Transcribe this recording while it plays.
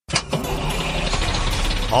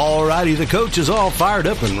All righty, the coach is all fired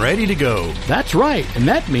up and ready to go. That's right, and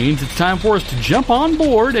that means it's time for us to jump on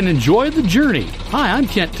board and enjoy the journey. Hi, I'm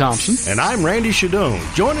Kent Thompson. And I'm Randy Shadoan.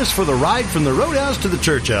 Join us for the ride from the Roadhouse to the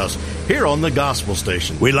Church House here on the Gospel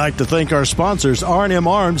Station. We'd like to thank our sponsors, R&M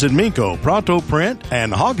Arms in Minco, Pronto Print,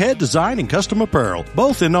 and Hoghead Design and Custom Apparel,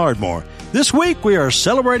 both in Ardmore. This week, we are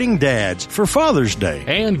celebrating dads for Father's Day.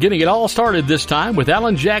 And getting it all started this time with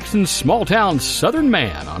Alan Jackson's Small Town Southern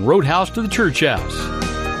Man on Roadhouse to the Church House.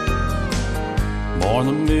 Born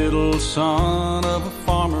the middle son of a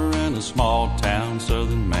farmer and a small town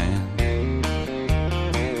southern man.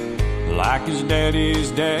 Like his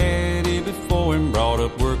daddy's daddy before him, brought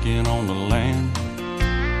up working on the land.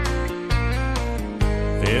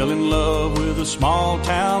 Fell in love with a small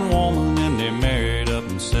town woman and they married up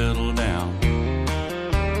and settled down.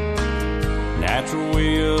 Natural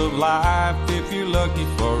way of life if you're lucky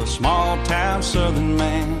for a small town southern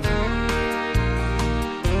man.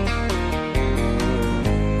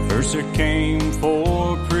 First there came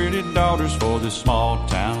 4 pretty daughters for this small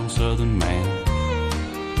town southern man.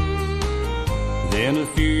 Then a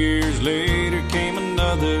few years later came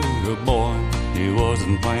another boy he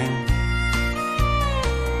wasn't planned.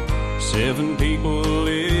 7 people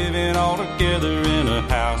living all together in a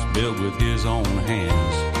house built with his own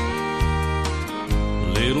hands.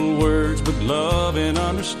 Little words but love and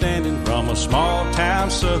understanding from a small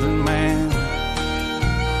town southern man.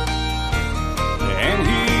 And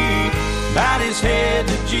he bowed his head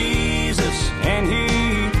to Jesus, and he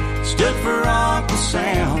stood for Uncle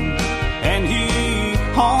Sam. And he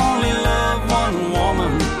only loved one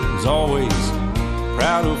woman, was always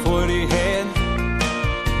proud of what he had.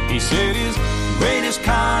 He said his greatest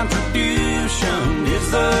contribution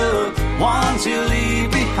is the ones he'll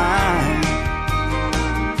leave behind.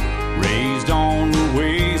 Raised on the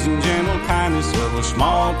ways and gentle kindness of a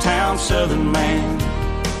small town southern man.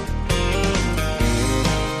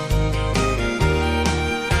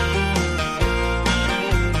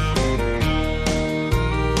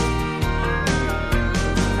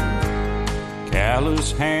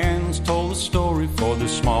 Callous hands told the story for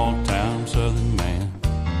this small town southern man.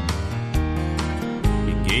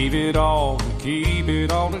 He gave it all to keep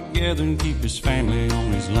it all together and keep his family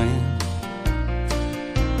on his land.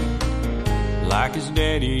 Like his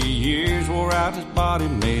daddy, years wore out his body,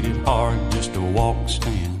 made it hard just to walk and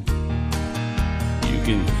stand. You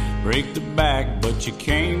can break the back, but you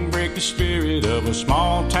can't break the spirit of a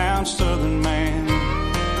small town southern man.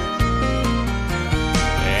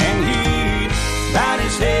 Bowed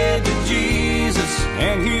his head to Jesus,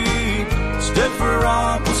 and he stood for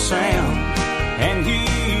Uncle Sam. And he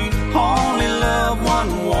only loved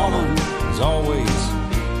one woman, was always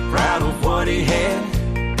proud of what he had.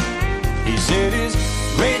 He said his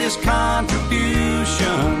greatest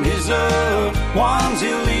contribution is the ones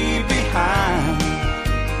he'll leave behind.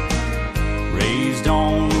 Raised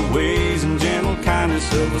on the ways and gentle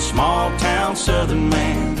kindness of a small town southern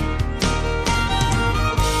man.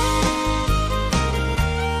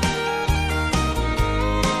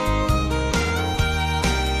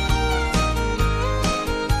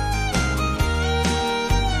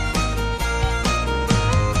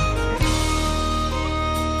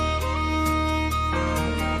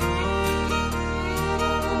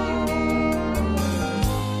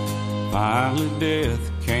 Finally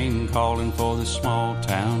death came calling for this small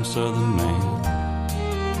town southern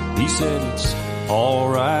man. He said it's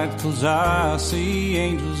alright 'cause I see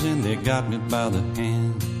angels and they got me by the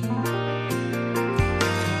hand.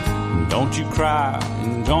 Don't you cry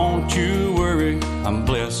and don't you worry, I'm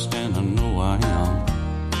blessed and I know I am.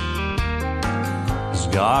 'Cause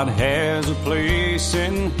God has a place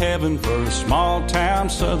in heaven for a small town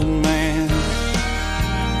southern man.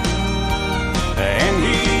 And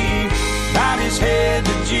he bowed his head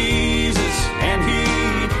to Jesus, and he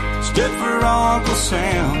stood for Uncle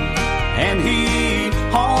Sam. And he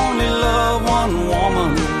only loved one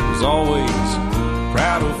woman, was always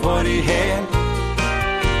proud of what he had.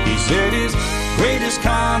 He said his greatest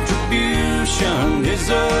contribution is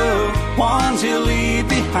the ones he'll leave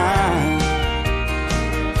behind.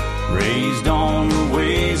 Raised on the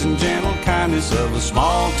ways and gentle kindness of a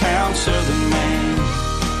small town southern man.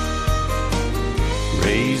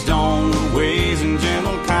 Raised on the ways and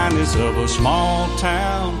gentle kindness of a small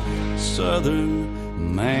town southern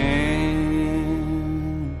man.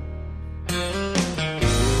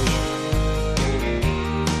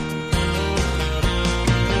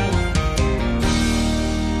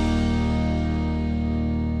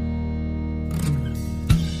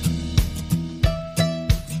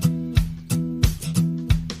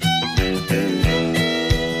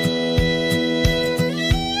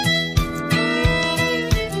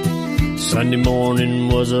 Sunday morning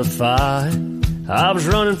was a fight. I was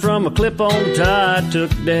running from a clip-on tie. Took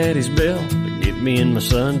Daddy's belt to get me in my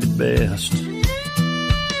Sunday best.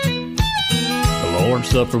 The Lord's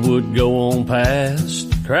Supper would go on past.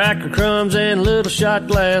 Cracker crumbs and a little shot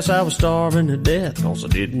glass. I was starving to death cause I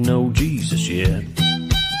didn't know Jesus yet.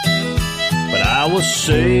 But I was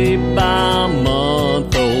saved by a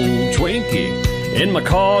month-old Twinkie in my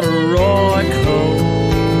corduroy coat.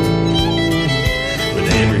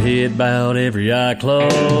 With every head bowed, every eye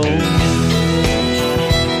closed.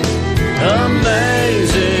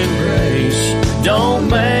 Amazing grace, don't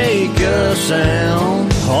make a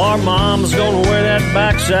sound. Our mama's gonna wear that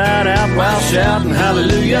backside out while shouting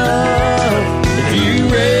hallelujah. If you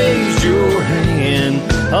raised your hand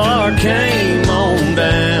or came on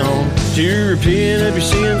down to repent of your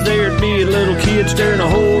sins, there'd be a little kid staring a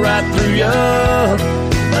hole right through ya.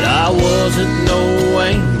 But I wasn't no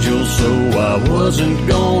angel, so I wasn't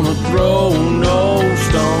gonna throw no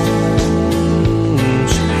stones.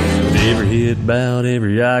 With every head bowed,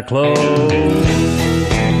 every eye closed.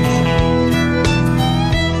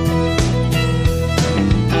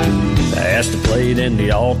 Passed the plate and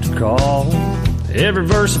the altar call. Every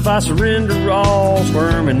verse, if I surrender all.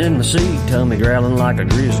 Squirming in the seat, tummy growling like a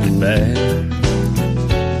grizzly bear.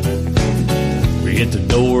 We hit the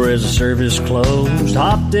door as the service closed.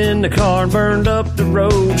 Hopped in the car and burned up the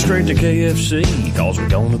road straight to KFC, cause we're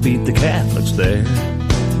gonna beat the Catholics there.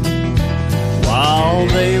 While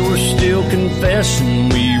they were still confessing,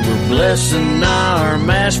 we were blessing our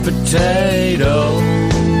mashed potatoes.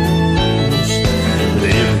 With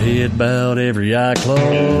every head bowed, every eye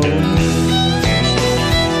closed.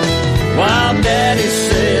 While Daddy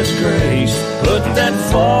says grace, put that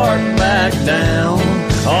fork back down.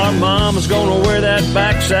 Our mama's gonna wear that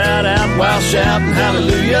backside out while shouting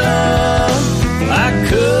hallelujah. I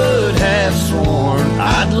could have sworn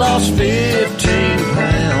I'd lost 15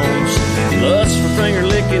 pounds. Lust for finger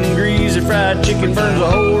licking, greasy fried chicken burns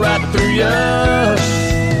a hole right through ya.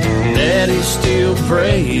 Daddy's still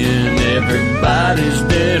praying, everybody's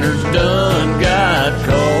dinner's done got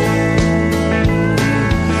cold.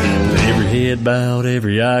 Head bowed,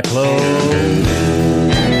 every eye closed.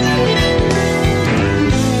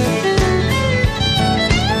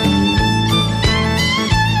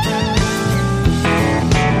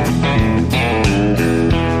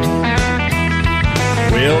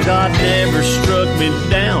 Well, God never struck me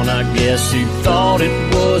down. I guess he thought it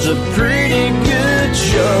was a pretty good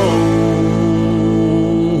show.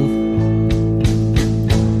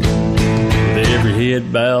 With every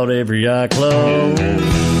head bowed, every eye closed.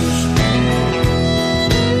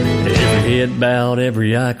 Head bowed,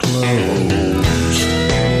 every eye closed.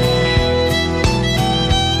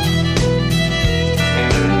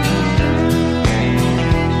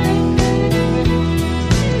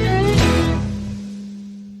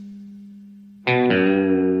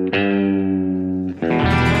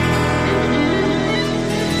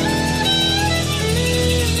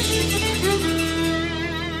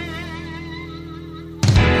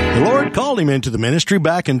 Called him into the ministry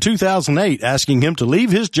back in 2008, asking him to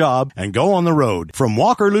leave his job and go on the road. From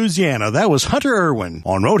Walker, Louisiana, that was Hunter Irwin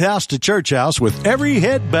on Roadhouse to Church House with every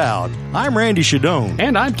head bowed. I'm Randy Shadoan.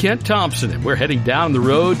 And I'm Kent Thompson, and we're heading down the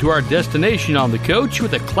road to our destination on the coach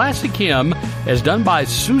with a classic hymn as done by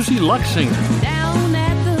Susie Luxinger. Down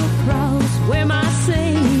at the cross where my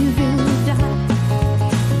Savior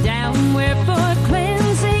died, down where for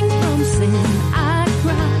cleansing from sin I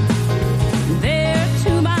cried, there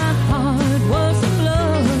to my heart was the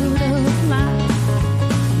blood of life.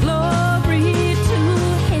 Glory to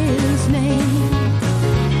his name.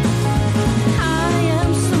 I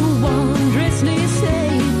am so wondrously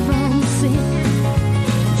saved from sin.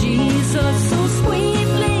 Jesus so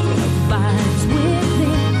sweetly abides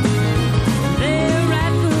within. There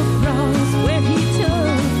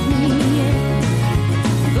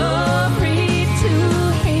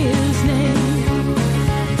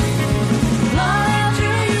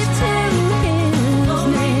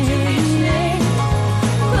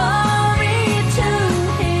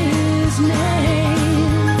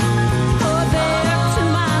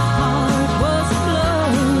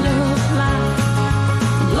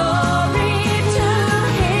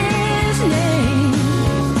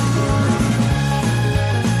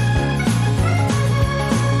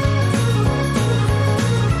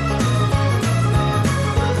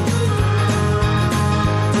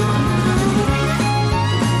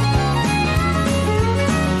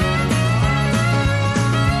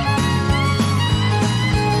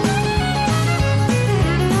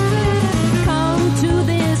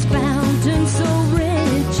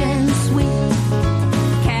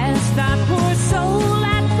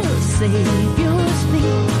Savior's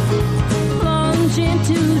feet. Plunge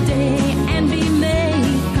into day and be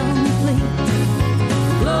made complete.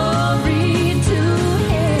 Glory to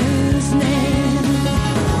His name.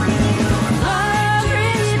 Glory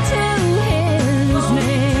to His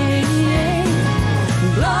name.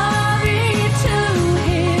 Glory to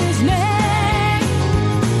His name.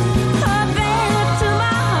 Up there to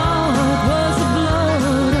my heart was the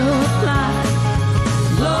blood applied.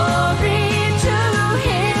 Glory to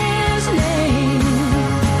His name.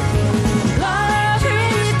 Glory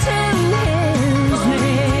to His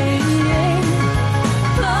name.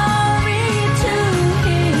 Glory to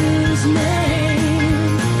His name.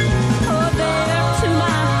 Oh, there to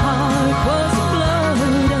my heart was the blood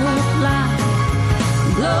applied.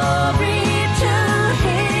 Glory to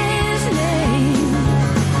His name.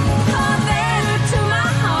 Oh, there to my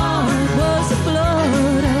heart was the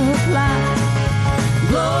blood applied.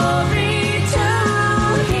 Glory to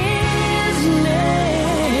His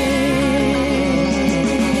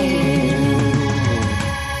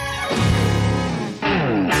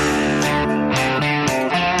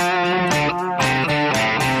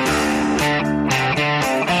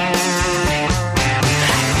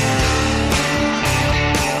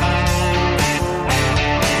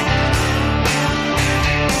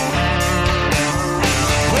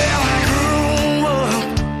Well, I grew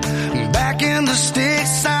up back in the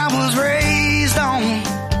sticks I was raised on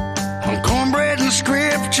cornbread and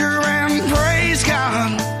scripture, and praise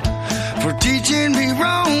God for teaching me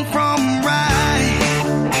wrong from right.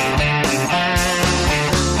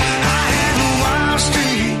 I had a wild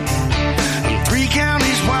streak, and 3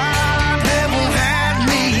 counties wide, devil had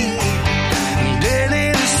me dead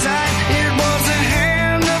in his sight. It was the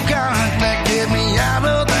hand of God that get me out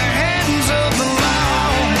of the hands of the law.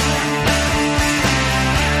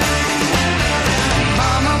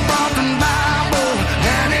 Mama bought the Bible,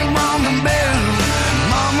 Daddy rung the bell.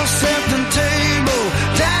 Mama set the table,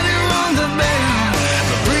 Daddy rung the bell.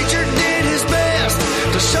 The preacher did his best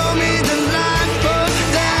to show me the light, but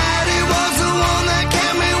Daddy was the one that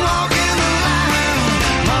kept me walking the line.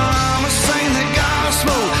 Mama sang the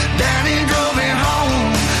gospel, Daddy drove it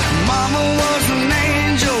home. Mama was an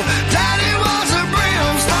angel, Daddy was a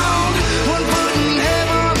brimstone. 1 foot in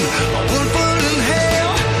heaven, 1 foot in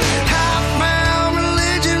hell. I found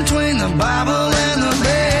religion between the Bible and the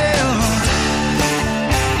bell.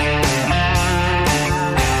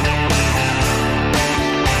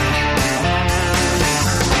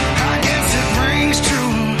 I guess it rings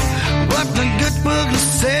true, but the good book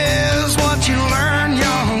says what you learn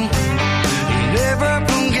young, you never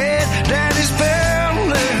forget. Daddy's spell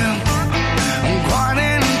left quite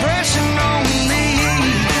an impression on me.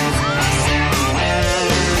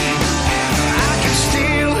 I can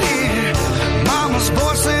still hear Mama's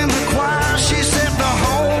voice in the choir. She set the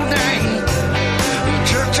whole dang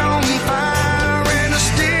church on fire, and it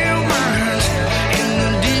still burns in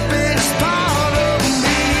the deepest part of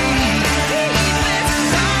me.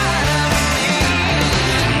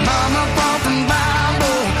 Mama bought the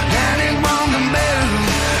Bible, Daddy rung the bell.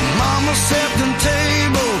 Mama set the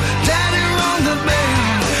table, Daddy rung the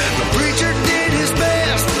bell. The preacher did his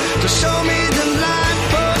best to show me the light,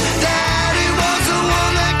 but Daddy was the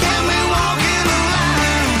one that kept me walking the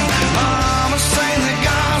line. Mama sang the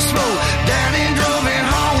gospel, Daddy drove it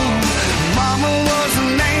home. Mama was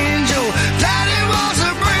an angel, Daddy was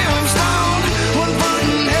a brimstone. 1 foot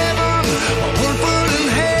in heaven, 1 foot in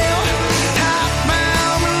hell. I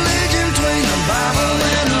found religion between the Bible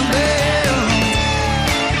and the bell.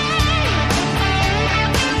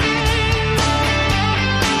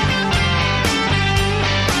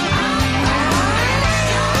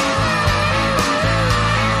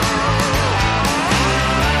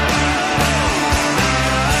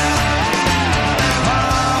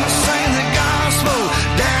 Mama sang the gospel,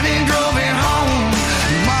 Daddy drove it home.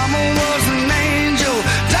 Mama was an angel,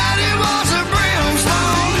 Daddy was a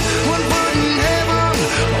brimstone. 1 foot in heaven,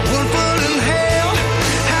 1 foot in hell.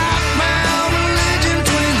 I found religion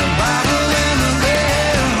between the Bible and the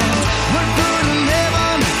bell. 1 foot in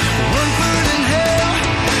heaven, 1 foot in hell.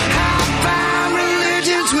 I found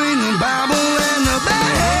religion between the Bible and the bell.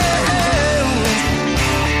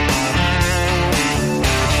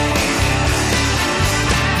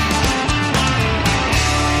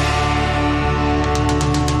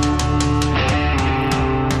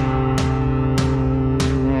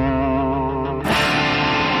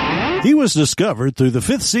 He was discovered through the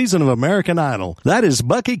 5th season of American Idol. That is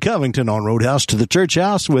Bucky Covington on Roadhouse to the Church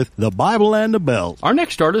House with The Bible and the Belt. Our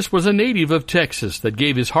next artist was a native of Texas that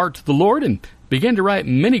gave his heart to the Lord and began to write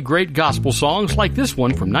many great gospel songs like this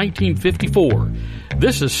one from 1954.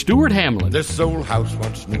 This is Stuart Hamlin. This old house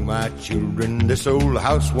once knew my children. This old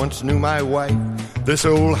house once knew my wife. This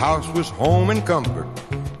old house was home and comfort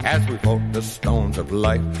as we fought the storms of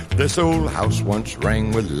life. This old house once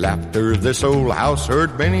rang with laughter. This old house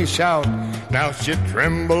heard many shout. Now she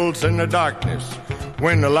trembles in the darkness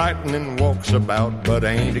when the lightning walks about. But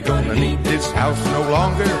ain't gonna need this house no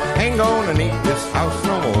longer. Ain't gonna need this house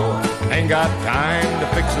no more. Ain't got time to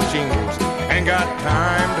fix the shingles. Ain't got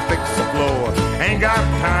time to fix the floor. Ain't got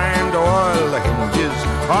time to oil the hinges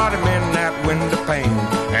or to mend that window pane.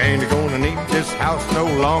 Ain't gonna need this house no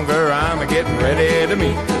longer. I'm getting ready to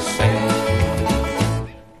meet the saint.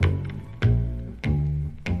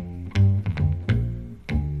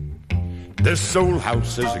 This old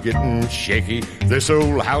house is getting shaky. This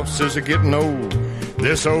old house is getting old.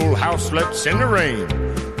 This old house lets in the rain.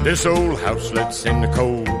 This old house lets in the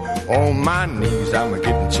cold. On my knees I'm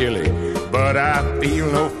getting chilly, but I feel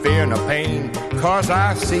no fear, no pain, 'cause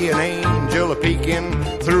I see an angel peeking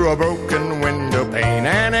through a broken window pane.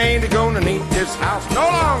 And ain't gonna need this house no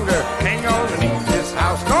longer. Ain't gonna need this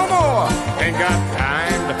house no more. Ain't got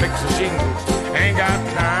time to fix the shingles. Ain't got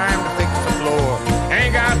time to fix the floor.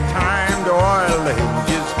 Ain't got time to oil the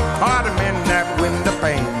hinges or to mend that window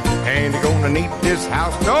pane. Ain't gonna need this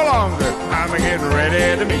house no longer. I'm getting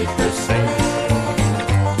ready to meet the saint.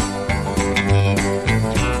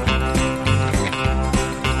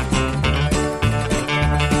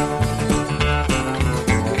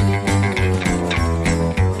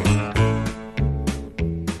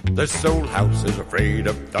 This old house is afraid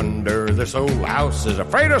of thunder. This old house is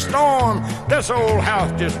afraid of storm. This old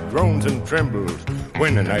house just groans and trembles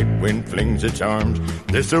when the night wind flings its arms.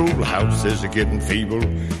 This old house is getting feeble.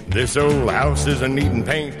 This old house is needing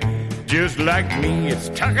paint. Just like me, it's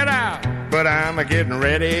tuckered out, but I'm getting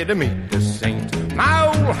ready to meet the saint. My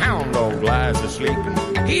old hound dog lies asleep,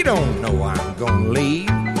 and he don't know I'm gonna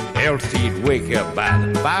leave. Else he'd wake up by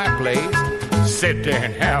the fireplace, sit there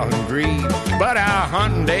and howl and grieve. But our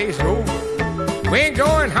hunting days are over. We ain't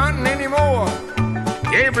going hunting anymore.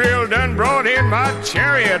 Gabriel done brought in my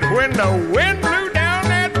chariot when the wind blew down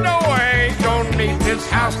that door. Ain't gonna need this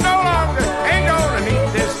house no longer. Ain't gonna need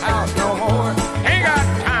this house no more. Ain't got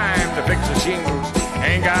time to fix the shingles.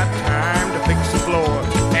 Ain't got time to fix the floor.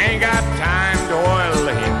 Ain't got time to oil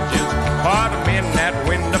the hinges or to mend that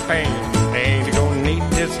window pane. Ain't gonna need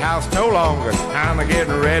this house no longer. I'm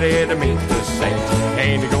getting ready to meet the saint.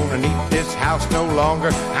 Ain't gonna need this house no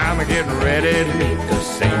longer. I'm getting ready to meet the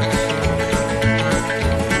saint.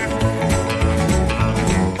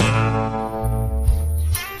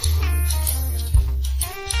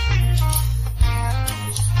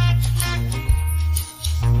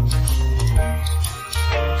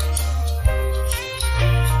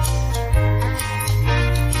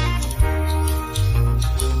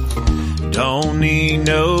 Don't need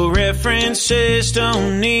no references,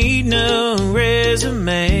 don't need no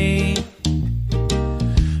resume.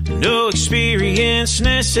 No experience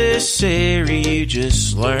necessary, you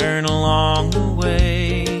just learn along the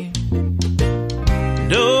way.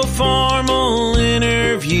 No formal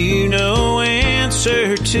interview, no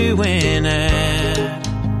answer to an ad.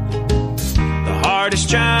 The hardest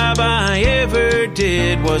job I ever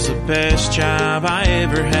did was the best job I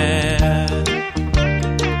ever had.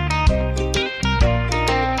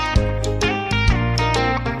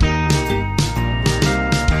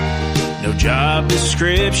 Job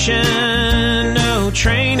description, no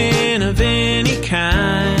training of any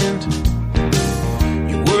kind.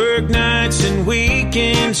 You work nights and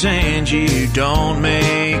weekends and you don't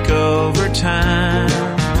make overtime.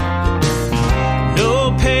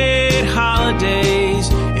 No paid holidays.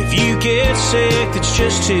 If you get sick, that's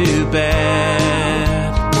just too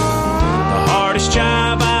bad. The hardest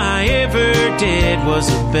job I ever did was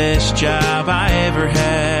the best job I ever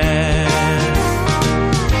had.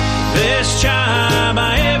 Best job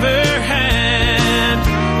I ever had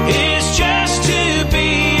is just to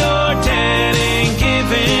be your dad and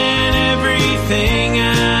giving everything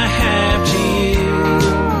I have to you.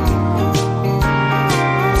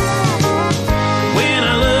 When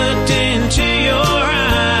I looked into your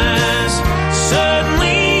eyes,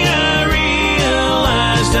 suddenly I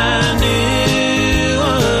realized I knew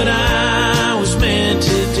what I was meant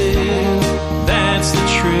to do. That's the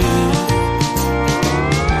truth.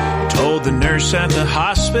 The nurse at the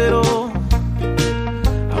hospital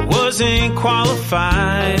I wasn't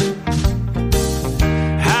qualified.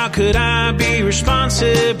 How could I be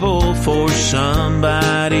responsible for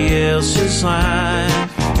somebody else's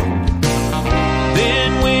life?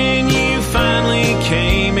 Then when you finally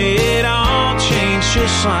came, it all changed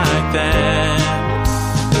just like that.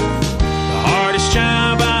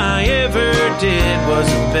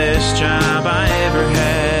 best job I ever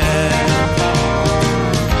had.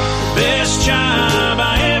 The best job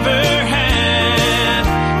I ever had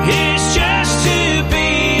is just to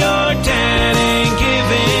be your dad and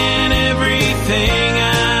giving everything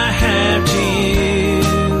I have to you.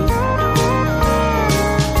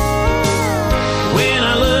 When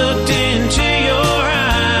I looked into your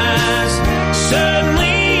eyes,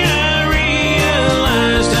 suddenly I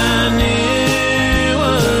realized I knew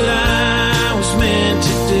what I was meant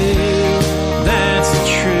to do. That's the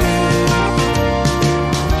truth.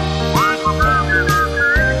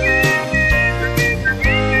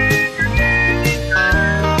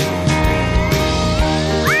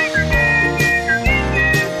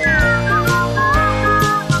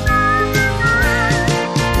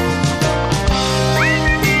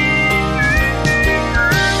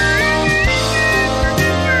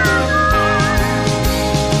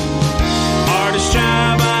 Hardest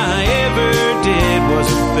job I ever did was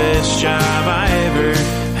the best job I ever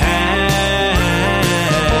had.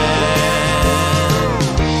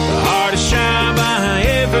 The hardest job I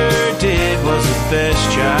ever did was the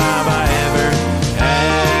best job I ever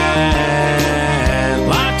had.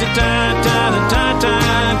 Like da da da da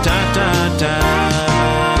da da da da.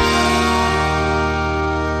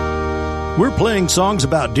 We're playing songs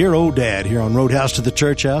about dear old Dad here on Roadhouse to the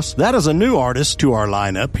Church House. That is a new artist to our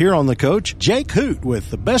lineup here on the coach, Jake Hoot with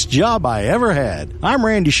The Best Job I Ever Had. I'm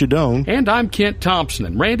Randy Shadoan. And I'm Kent Thompson.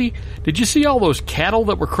 And Randy, did you see all those cattle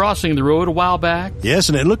that were crossing the road a while back? Yes,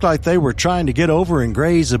 and it looked like they were trying to get over and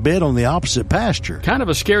graze a bit on the opposite pasture. Kind of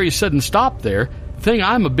a scary sudden stop there. The thing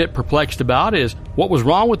I'm a bit perplexed about is what was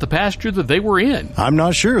wrong with the pasture that they were in. I'm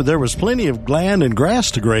not sure. There was plenty of land and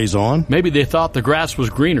grass to graze on. Maybe they thought the grass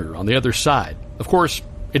was greener on the other side. Of course,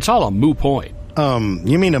 it's all a moo point.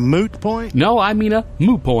 You mean a moot point? No, I mean a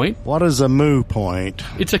moo point. What is a moo point?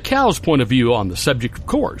 It's a cow's point of view on the subject, of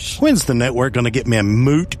course. When's the network going to get me a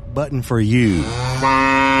moot button for you?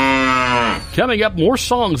 Coming up, more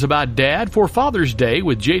songs about Dad for Father's Day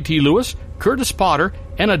with J.T. Lewis, Curtis Potter,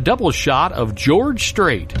 and a double shot of George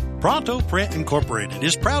Strait. Pronto Print Incorporated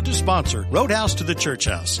is proud to sponsor Roadhouse to the Church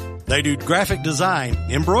House. They do graphic design,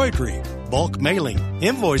 embroidery, bulk mailing,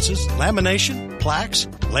 invoices, lamination, plaques,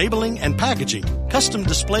 labeling, and packaging, custom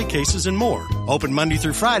display cases, and more. Open Monday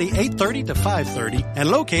through Friday, 8:30 to 5:30,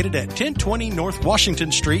 and located at 1020 North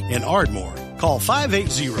Washington Street in Ardmore. Call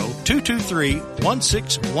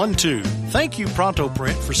 580-223-1612. Thank you, Pronto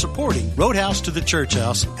Print, for supporting Roadhouse to the Church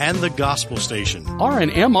House and the Gospel Station.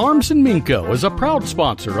 R&M Arms in Minco is a proud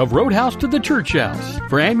sponsor of Roadhouse to the Church House.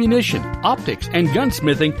 For ammunition, optics, and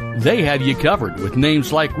gunsmithing, they have you covered with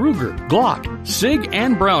names like Ruger, Glock, SIG,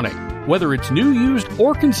 and Browning. Whether it's new, used,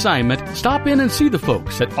 or consignment, stop in and see the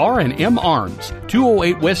folks at R&M Arms,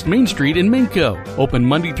 208 West Main Street in Minco. Open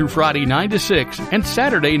Monday through Friday 9 to 6 and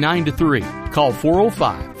Saturday 9 to 3. Call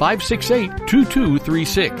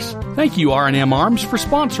 405-568-2236. Thank you, R&M Arms, for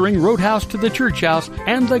sponsoring Roadhouse to the Church House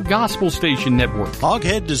and the Gospel Station Network.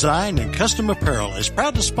 Hoghead Design and Custom Apparel is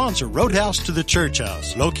proud to sponsor Roadhouse to the Church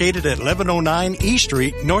House, located at 1109 E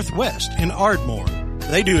Street Northwest in Ardmore.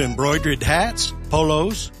 They do embroidered hats,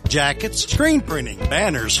 polos, jackets, screen printing,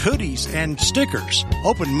 banners, hoodies, and stickers.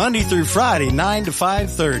 Open Monday through Friday, 9 to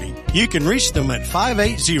 5:30. You can reach them at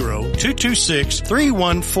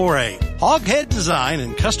 580-226-3148. Hoghead Design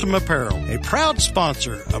and Custom Apparel, a proud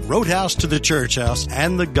sponsor of Roadhouse to the Church House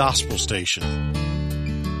and the Gospel Station.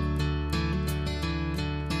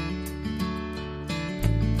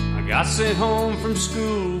 I got sent home from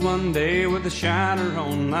school one day with a shiner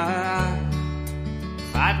on my eye.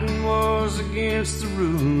 Fighting was against the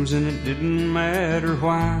rules and it didn't matter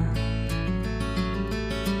why.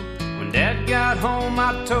 When Dad got home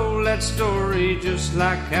I told that story just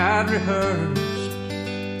like I'd rehearsed.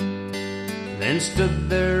 Then stood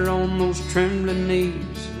there on those trembling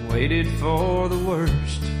knees and waited for the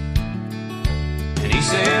worst. And he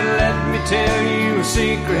said, let me tell you a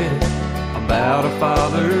secret about a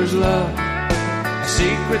father's love. A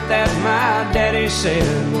secret that my daddy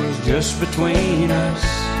said was just between us.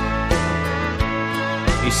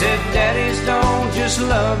 He said daddies don't just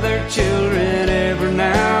love their children every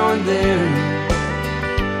now and then.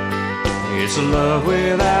 It's a love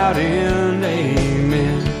without end,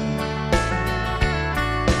 amen.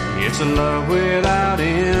 It's a love without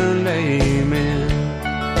end, amen.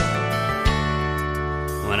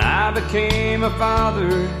 When I became a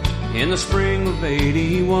father in the spring of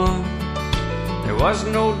 81, there was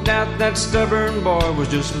no doubt that stubborn boy was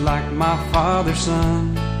just like my father's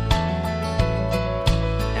son.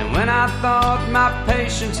 And when I thought my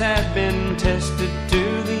patience had been tested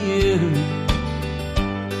to the end,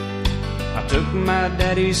 I took my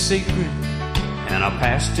daddy's secret and I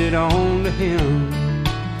passed it on to him.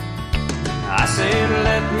 I said,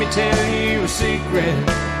 let me tell you a secret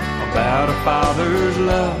about a father's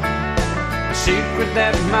love, a secret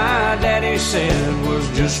that my daddy said was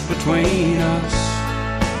just between us.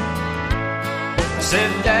 I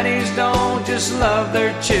said, daddies don't just love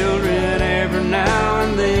their children every now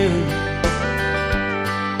and then.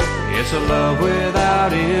 It's a love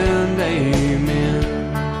without end, amen.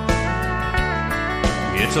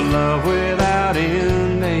 It's a love without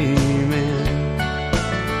end, amen.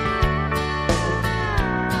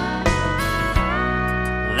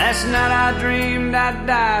 Last night I dreamed I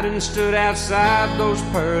died and stood outside those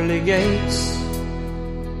pearly gates,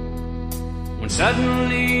 when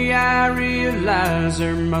suddenly I realized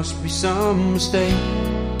there must be some mistake.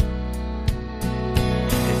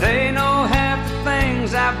 If they know half the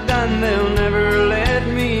things I've done, they'll never let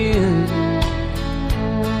me in.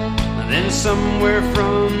 And then somewhere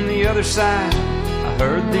from the other side I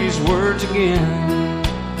heard these words again.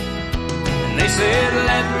 And they said,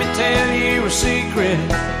 let me tell you a secret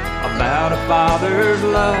about a father's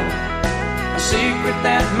love, a secret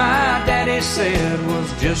that my daddy said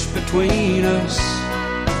was just between us.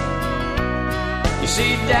 You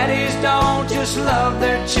see, daddies don't just love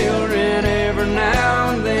their children every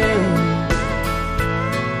now and then.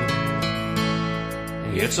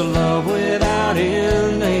 It's a love without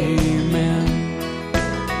end, amen.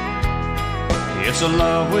 It's a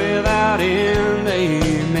love without end,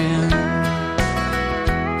 amen.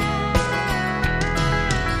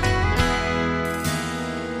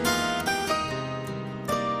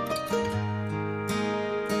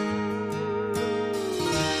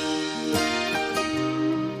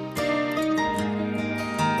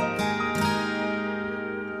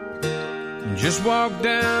 Just walked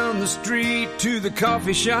down the street to the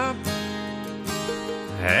coffee shop,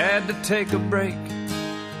 had to take a break.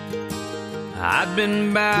 I'd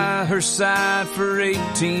been by her side for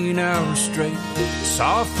 18 hours straight.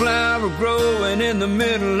 Saw a flower growing in the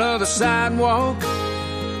middle of the sidewalk,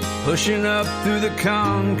 pushing up through the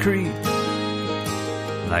concrete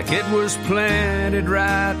like it was planted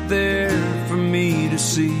right there for me to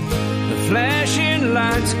see. The flashing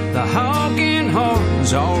lights, the honking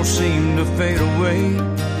horns all seemed to fade away.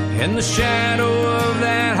 In the shadow of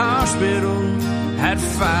that hospital at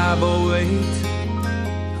 508,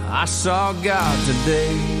 I saw God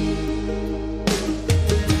today.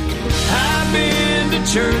 I've been to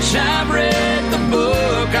church, I've read the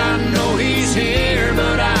book, I know He's here,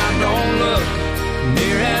 but I don't look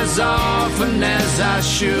near as often as I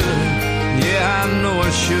should. Yeah, I know I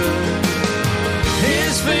should.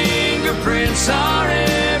 His fingerprints are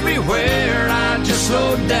everywhere. I just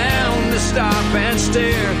slowed down to stop and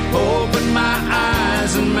stare, opened my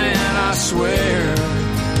eyes, and man, I swear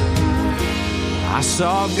I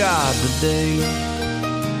saw God today.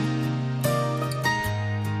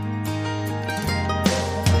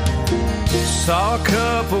 Saw a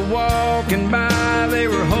couple walking by, they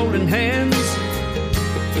were holding hands.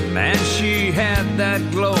 Man, she had that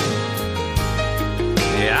glow.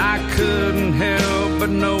 Yeah, I couldn't help but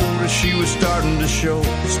notice she was starting to show.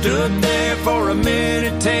 Stood there for a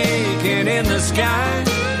minute, taking in the sky,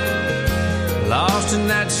 lost in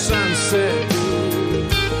that sunset.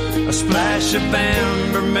 A splash of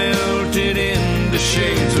amber melted into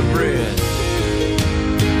shades of red.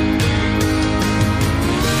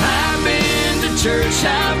 I've been to church,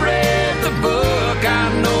 I've read the book,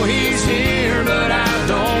 I know He's here, but I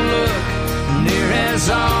don't look near as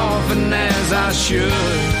often as I should.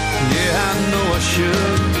 Yeah, I know I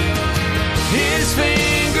should. His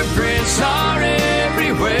fingerprints are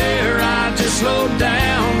everywhere. I just slowed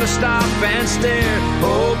down to stop and stare,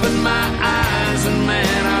 opened my eyes, and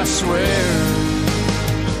man, I swear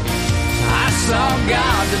I saw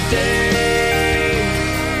God today.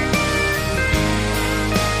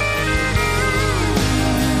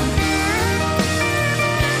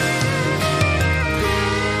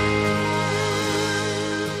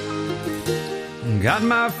 Got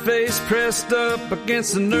my face pressed up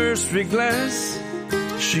against the nursery glass.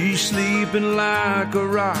 She's sleeping like a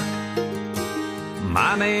rock.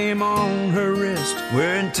 My name on her wrist,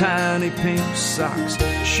 wearing tiny pink socks.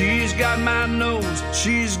 She's got my nose,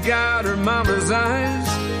 she's got her mama's eyes.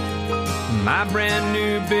 My brand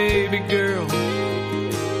new baby girl,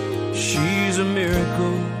 she's a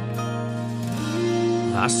miracle.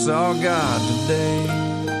 I saw God today.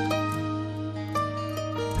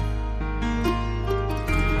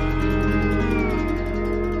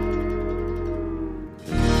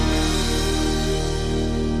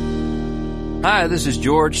 Hi, this is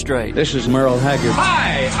George Strait. This is Merle Haggard.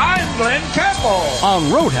 Hi, I'm Glenn Campbell.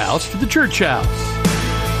 On Roadhouse to the Church House.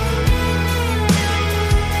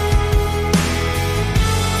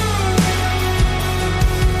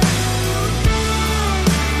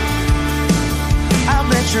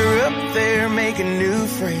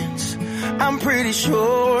 friends. I'm pretty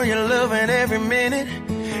sure you're loving every minute.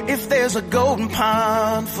 If there's a golden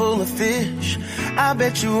pond full of fish, I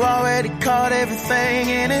bet you already caught everything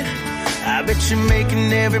in it. I bet you're making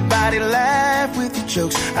everybody laugh with your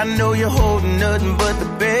jokes. I know you're holding nothing but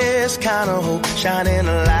the best kind of hope, shining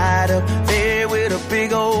a light up there with a big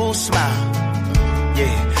old smile.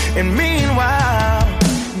 Yeah, and meanwhile,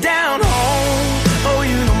 down home, oh,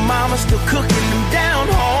 you know mama's still cooking them down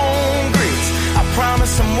home grits. I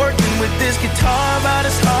promise I'm working with this guitar about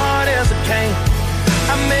as hard as I can.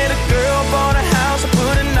 I met a girl, bought a house, I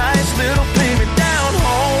put a nice little payment down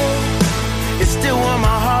home. It's still where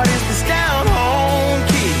my heart is, this down home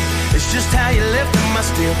kid. It's just how you left them, I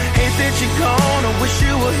still hate that you're gone, I wish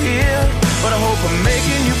you were here. But I hope I'm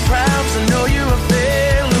making you proud, 'cause I know you're up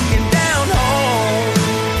there looking down home.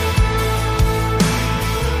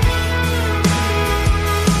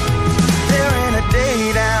 There ain't a day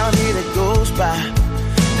down here that goes by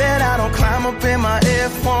that I don't climb up in my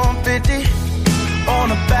F-150 on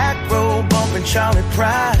a back road bumping Charlie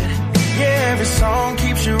Pride. Yeah, every song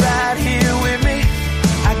keeps you right here with me.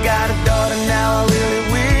 I got a daughter now, I really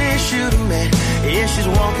wish you'd have met. Yeah, she's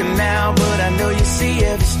walking now, but I know you see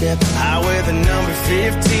every step. I wear the number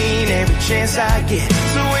 15 every chance I get.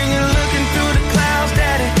 So when you're looking through the clouds,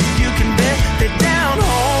 Daddy, you can bet they're down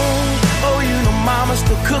home. Oh, you know mama's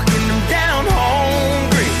still cooking them down home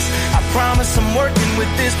grits. I promise I'm working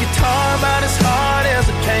with this guitar about as hard as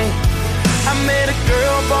I can. I met a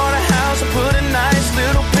girl, bought a house, I put a nice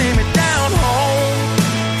little payment down home.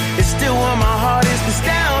 It's still where my heart is, this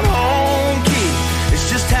down home kid. It's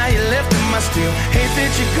just how you left them, I still hate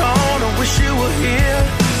that you're gone, I wish you were here.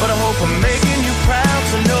 But I hope I'm making you proud,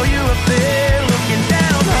 so know you're up there looking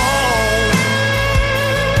down home.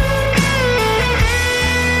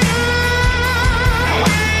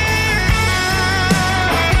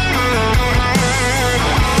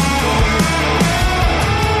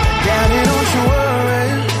 Daddy, don't you worry,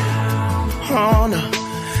 oh no,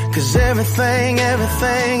 'cause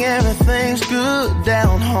everything's good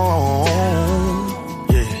down home.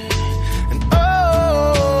 Yeah. And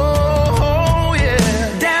oh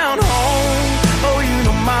yeah, down home. Oh, you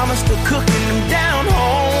know mama's still cooking them down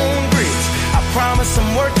home grits. I promise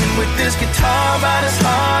I'm working with this guitar about as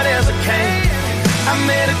hard as I can. I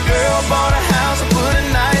met a girl, bought a house, I put a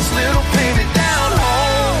nice little payment down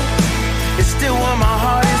home. It's still where my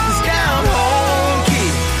heart is, this down home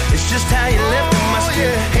kid. It's just how you left them, I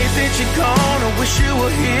still hate that you're gone, I wish you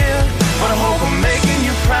were here. But I hope I'm making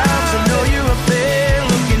you proud, so know you're up there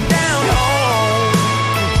looking down home.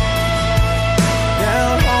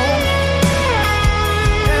 Down home.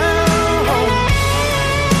 Down home.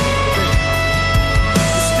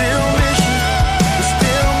 We still miss you, we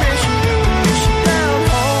still miss you, we miss you down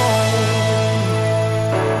home.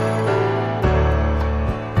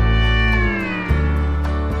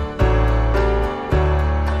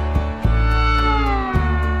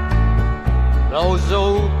 Those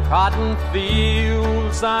old cotton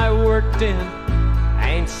fields I worked in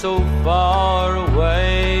ain't so far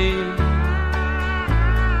away.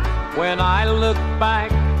 When I look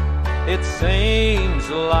back, it seems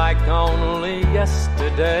like only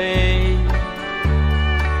yesterday.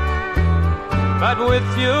 But with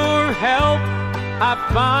your help, I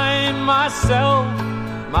find myself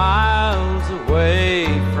miles away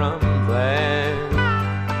from there.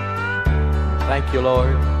 Thank you,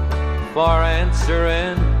 Lord, for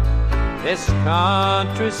answering this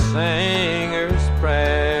country singer's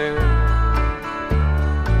prayer.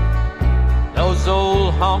 Those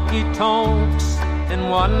old honky-tonks and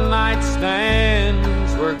one-night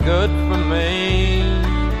stands were good for me.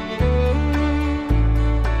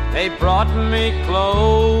 They brought me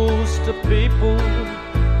close to people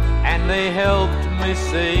and they helped me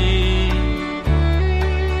see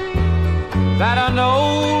that an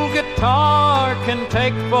old guitar can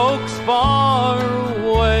take folks far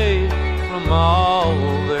away from all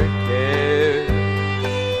their cares.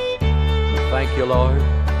 Thank you, Lord,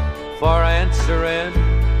 for answering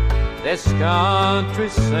this country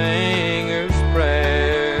singer's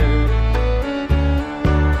prayer.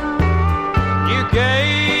 You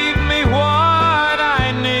gave me what I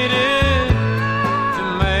needed to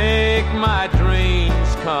make my dreams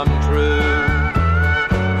come true.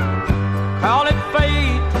 Call it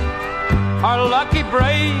fate or lucky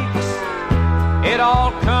breaks, it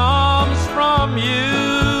all comes from you.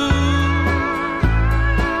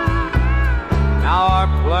 Now our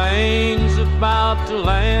plane's about to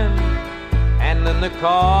land, and then the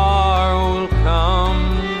car will come.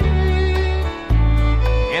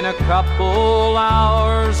 In a couple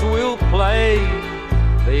hours we'll play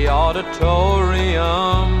the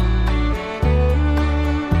auditorium.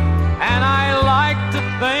 And I like to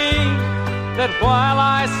think that while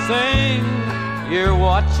I sing, you're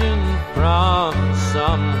watching from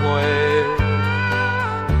somewhere.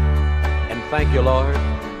 And thank you, Lord,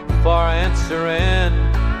 for answering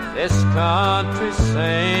this country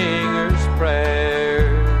singer's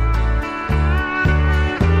prayer.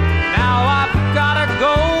 Now I've gotta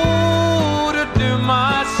go to do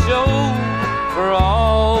my show for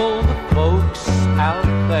all the folks out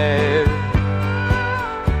there.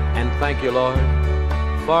 And thank you, Lord,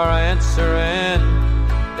 for answering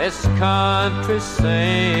this country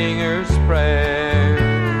singer's prayer.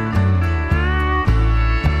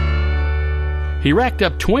 He racked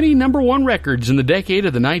up 20 number one records in the decade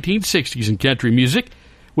of the 1960s in country music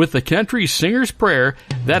with the Country Singer's Prayer.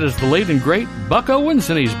 That is the late and great Buck Owens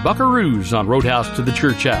and his Buckaroos on Roadhouse to the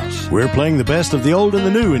Church House. We're playing the best of the old and the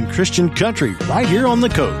new in Christian country right here on The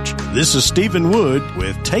Coach. This is Stephen Wood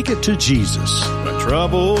with Take It to Jesus. When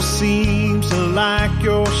trouble seems to like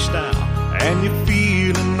your style and you're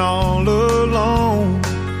feeling all alone,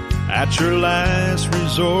 at your last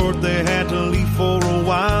resort they had to leave for a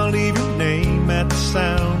while. Leave your name at the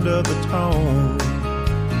sound of the tone.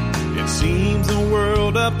 It seems the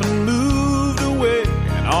world up and moved away,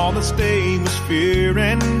 and all that stayed was fear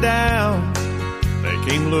and doubt. They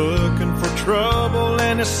came looking for trouble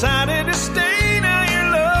and decided to stay. Now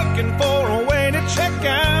you're looking for a way to check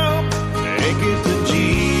out. Take it to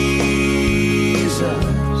Jesus.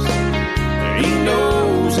 He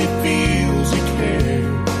knows, he feels, he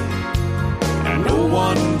cares, and no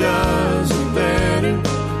one does it better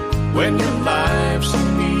when your life's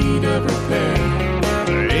in need of repair.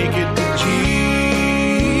 Take it to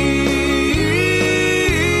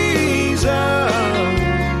Jesus.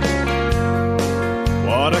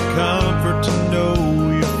 What a comfort to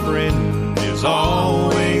know your friend is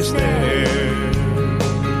always there.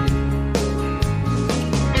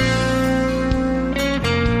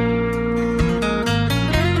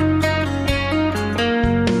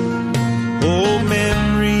 Old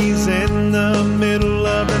memories in the middle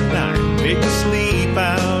of the night take the sleep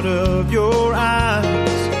out of your eyes.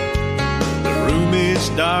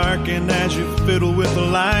 Dark, and as you fiddle with the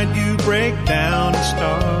light, you break down and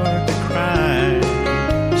start to cry.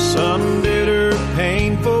 Some bitter,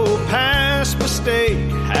 painful past mistake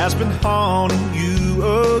has been haunting you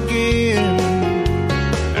again,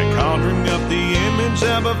 and conjuring up the image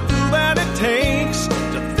of a fool that it takes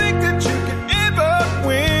to think that you can ever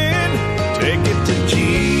win. Take it to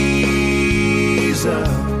Jesus.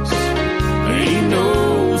 He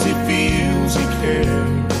knows, he feels, he cares,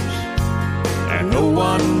 no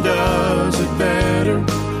one does it better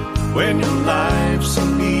when your life's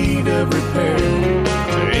in need of repair.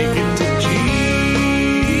 Take it to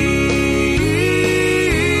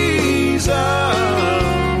Jesus.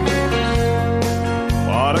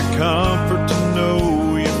 What a comfort to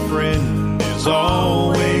know your friend is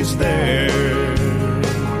always there.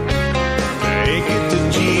 Take it to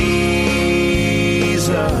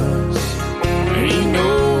Jesus. He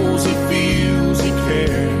knows, he feels, he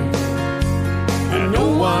cares, no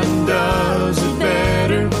one does it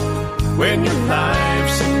better when your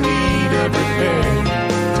life's in need of repair.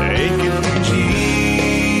 Take it to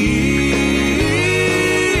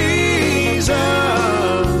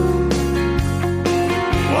Jesus.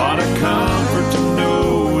 What a comfort to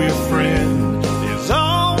know your friend is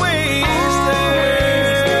always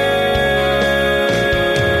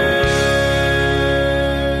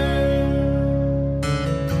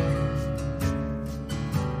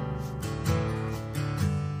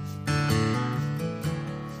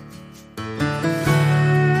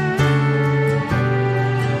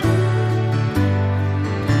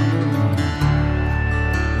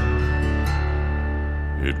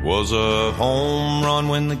Was a home run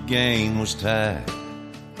when the game was tied,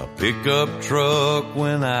 a pickup truck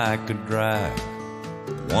when I could drive,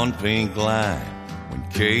 one pink line when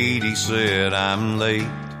Katie said I'm late.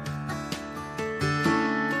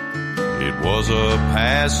 It was a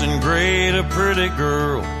passing grade, a pretty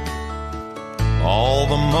girl, all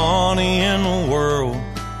the money in the world.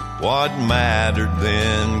 What mattered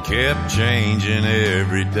then kept changing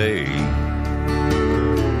every day.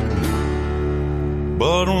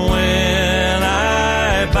 But when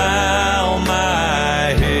I bow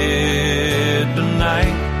my head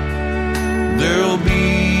tonight, there'll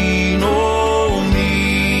be no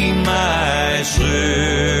me, myself,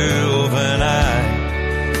 and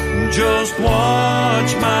I. Just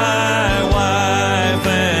watch my wife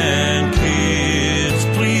and kids,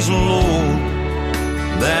 please, Lord.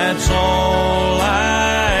 That's all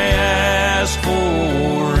I ask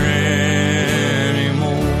for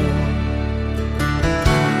anymore.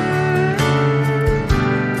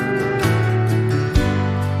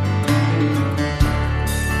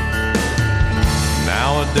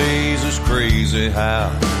 days it's crazy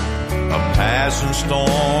how a passing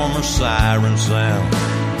storm or siren sound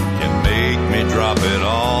can make me drop it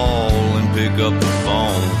all and pick up the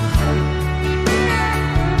phone.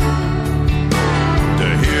 To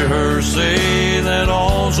hear her say that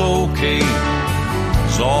all's okay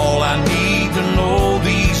is all I need to know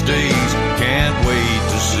these days. Can't wait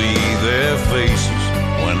to see their faces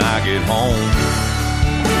when I get home.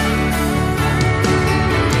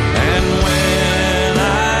 And when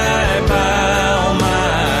I bow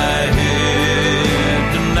my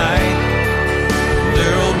head tonight,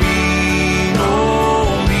 there'll be no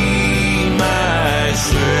me,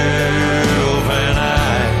 myself, and I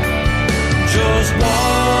just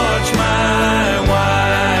watch my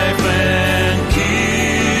wife and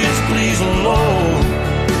kids, please, Lord.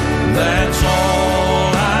 That's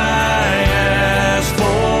all I ask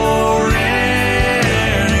for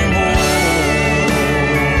anymore.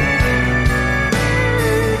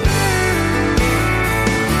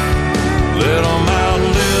 Let them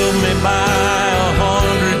outlive me by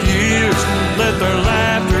 100 years. Let their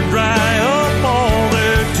laughter dry up all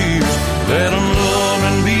their tears. Let them love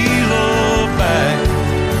and be loved back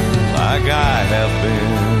like I have been.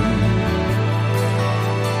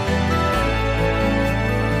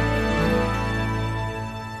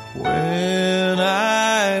 When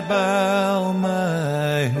I bow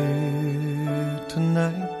my head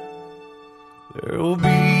tonight, there'll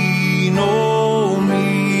be no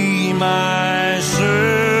me, myself,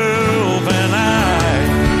 and I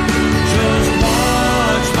just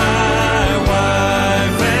watch my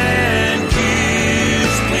wife and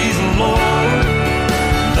kids, please, Lord.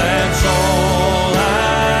 That's all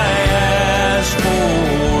I ask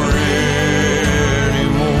for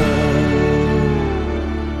anymore.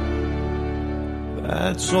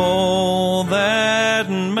 That's all that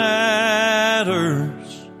matters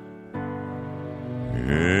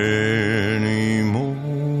anymore.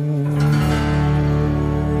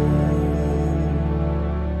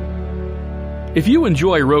 If you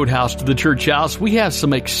enjoy Roadhouse to the Church House, we have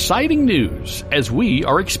some exciting news as we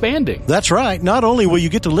are expanding. That's right. Not only will you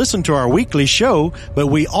get to listen to our weekly show, but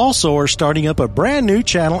we also are starting up a brand new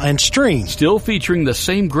channel and stream. Still featuring the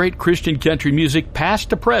same great Christian country music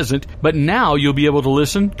past to present, but now you'll be able to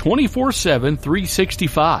listen 24/7,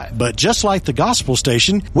 365. But just like the gospel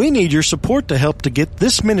station, we need your support to help to get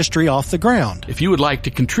this ministry off the ground. If you would like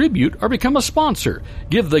to contribute or become a sponsor,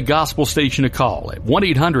 give the gospel station a call at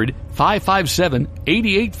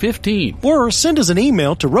 1-800-557-8815. Or send us an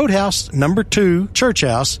email to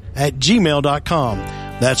roadhouse2churchhouse@gmail.com.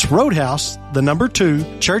 That's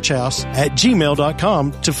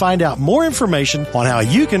roadhouse2churchhouse@gmail.com to find out more information on how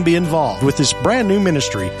you can be involved with this brand new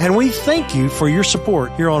ministry. And we thank you for your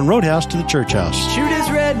support here on Roadhouse to the Church House. Shoot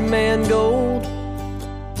his red man gold,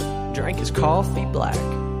 drank his coffee black.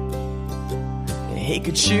 And he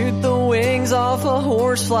could shoot the wings off a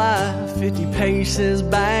horsefly 50 paces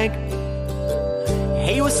back.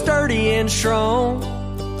 He was sturdy and strong,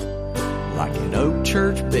 like an oak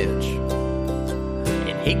church bench.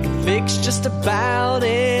 And he could fix just about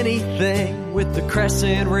anything with the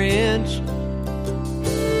crescent wrench.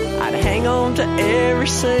 I'd hang on to every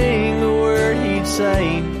single word he'd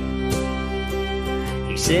say.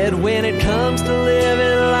 He said when it comes to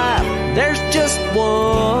living life, there's just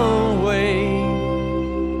one way.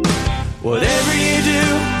 Whatever you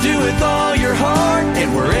do with all your heart,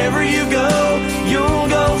 and wherever you go, you'll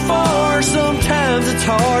go far. Sometimes it's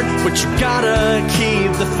hard, but you gotta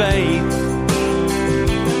keep the faith.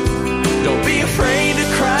 Don't be afraid to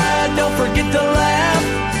cry, don't forget to laugh.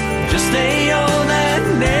 Just stay on that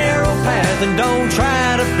narrow path and don't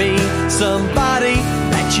try to be somebody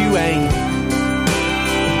that you ain't.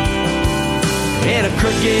 In a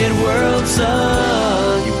crooked world,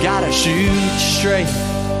 son, you gotta shoot straight.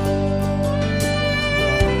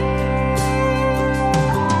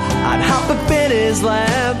 I'd hop up in his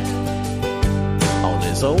lap on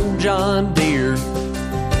his old John Deere,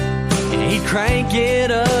 and he'd crank it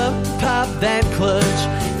up, pop that clutch,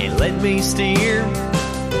 and let me steer.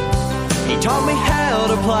 He taught me how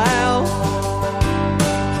to plow,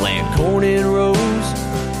 plant corn in rows,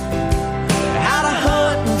 how to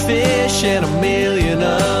hunt and fish, and a million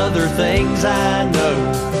other things I know.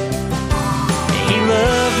 And he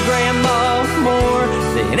loved Grandma more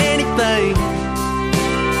than anything.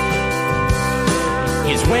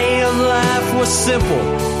 His way of life was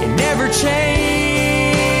simple, it never changed.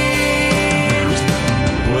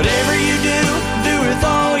 Whatever you do with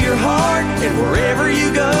all your heart, and wherever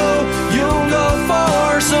you go, you'll go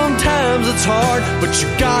far. Sometimes it's hard, but you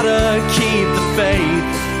gotta keep the faith.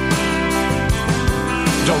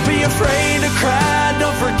 Don't be afraid to cry,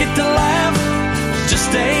 don't forget to laugh. Just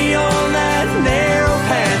stay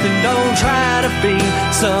Don't try to be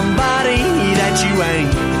somebody that you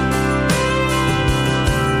ain't.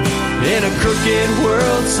 In a crooked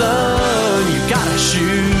world, son, you gotta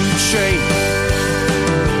shoot straight.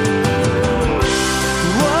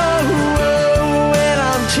 Whoa, whoa, when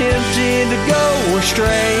I'm tempted to go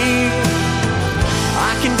astray,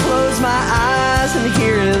 I can close my eyes and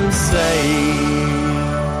hear him say,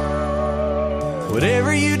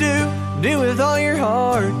 whatever you do, do with all your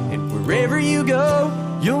heart, and wherever you go,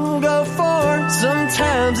 you'll go far.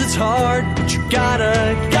 Sometimes it's hard, but you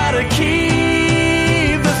gotta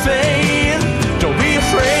keep the faith. Don't be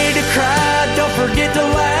afraid to cry, don't forget to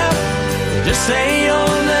laugh. Just stay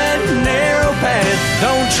on that narrow path.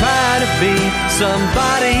 Don't try to be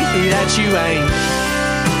somebody that you ain't.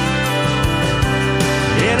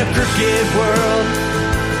 In a crooked world,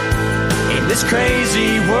 in this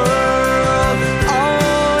crazy world,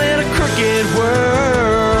 oh, in a crooked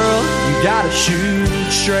world, you gotta shoot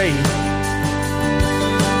straight.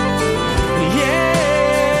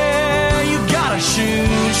 Yeah, you gotta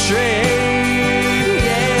shoot straight.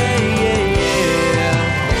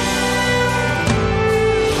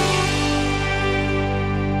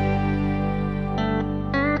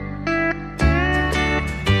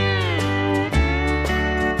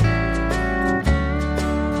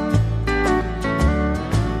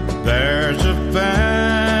 There's a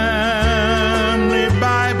family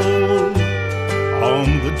Bible on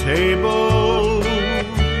the table.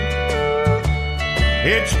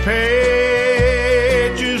 Its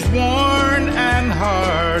pages worn and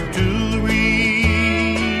hard to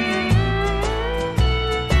read,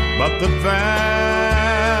 but the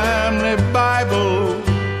family Bible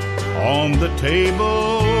on the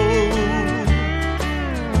table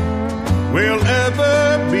will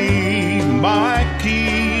ever be my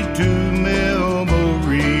key to memories.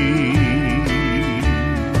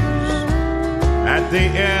 At the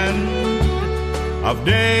end of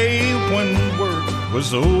day when work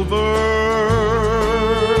was over,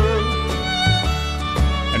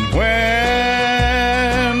 and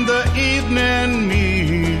when the evening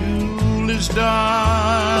meal is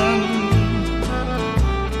done,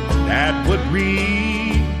 Dad would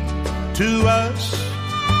read to us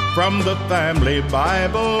from the family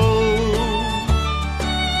Bible,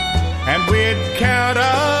 and we'd count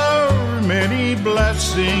our many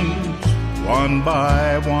blessings one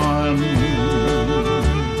by one.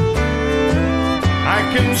 I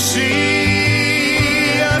can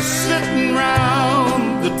see us sitting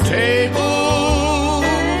round the table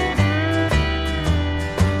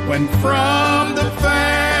when from the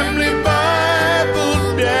family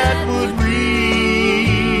Bible Dad would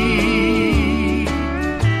read,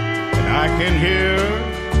 and I can hear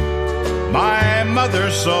my mother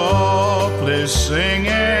softly singing,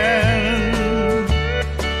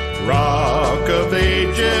 Rock of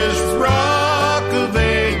Ages,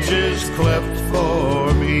 cleft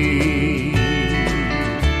for me.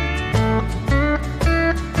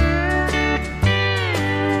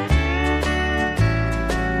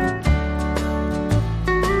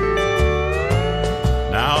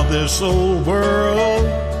 Now this old world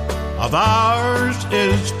of ours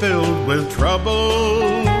is filled with trouble.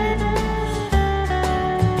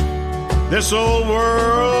 This old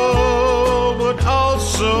world would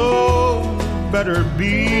also better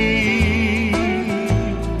be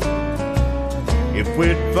if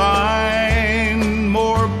we'd find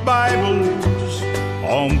more Bibles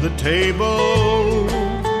on the table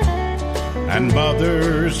and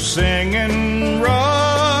mothers singing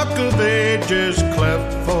Rock of Ages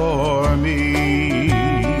cleft for me.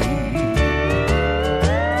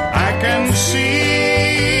 I can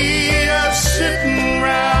see us sitting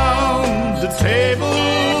round the table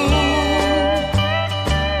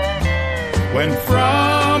when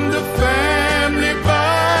from the family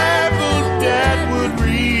Bible Dad would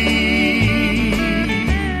read,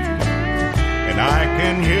 and I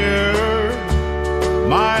can hear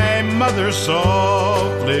my mother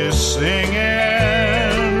softly singing,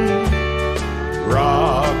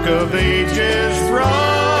 Rock of Ages,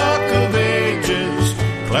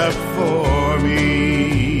 cleft for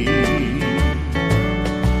me.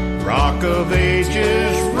 Rock of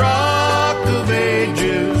Ages,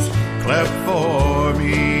 cleft for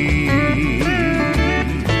me.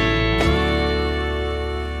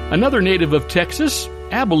 Another native of Texas,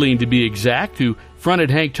 Abilene to be exact, who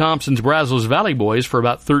fronted Hank Thompson's Brazos Valley Boys for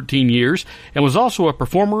about 13 years and was also a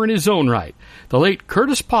performer in his own right. The late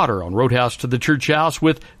Curtis Potter on Roadhouse to the Church House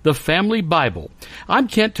with The Family Bible. I'm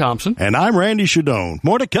Kent Thompson. And I'm Randy Shadoan.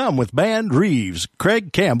 More to come with Band Reeves,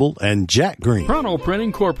 Craig Campbell, and Jack Green. Pronto Print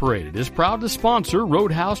Incorporated is proud to sponsor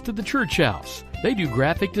Roadhouse to the Church House. They do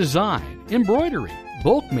graphic design, embroidery,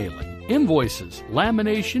 bulk mailing, invoices,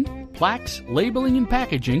 lamination, plaques, labeling and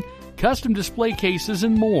packaging, custom display cases,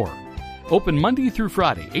 and more. Open Monday through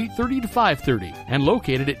Friday, 8:30 to 5:30, and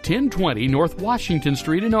located at 1020 North Washington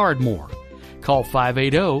Street in Ardmore. Call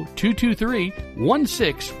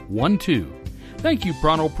 580-223-1612. Thank you,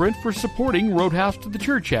 Pronto Print, for supporting Roadhouse to the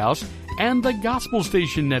Church House and the Gospel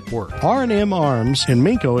Station Network. R&M Arms in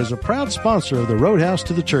Minco is a proud sponsor of the Roadhouse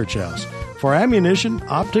to the Church House. For ammunition,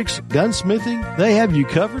 optics, gunsmithing, they have you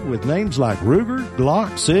covered with names like Ruger,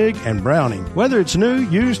 Glock, Sig, and Browning. Whether it's new,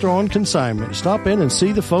 used, or on consignment, stop in and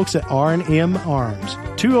see the folks at R&M Arms.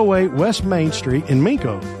 208 West Main Street in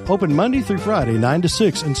Minco. Open Monday through Friday, 9 to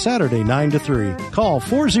 6, and Saturday, 9 to 3. Call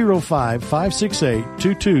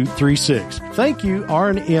 405-568-2236. Thank you,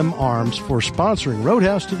 R&M Arms, for sponsoring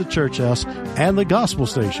Roadhouse to the Church House and the Gospel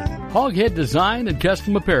Station. Hoghead Design and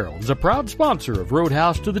Custom Apparel is a proud sponsor of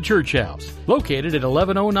Roadhouse to the Church House, located at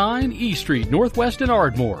 1109 E Street, Northwest in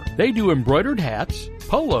Ardmore. They do embroidered hats,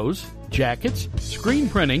 polos, jackets, screen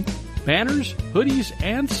printing, banners, hoodies,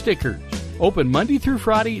 and stickers. Open Monday through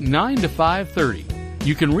Friday, 9 to 5:30.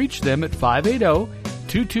 You can reach them at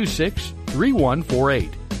 580-226-3148.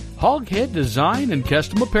 Hoghead Design and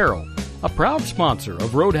Custom Apparel, a proud sponsor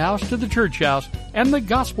of Roadhouse to the Church House and the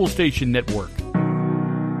Gospel Station Network.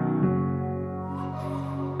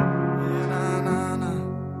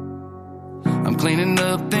 I'm cleaning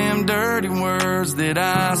up them dirty words that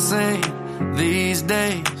I say these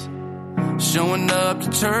days. Showing up to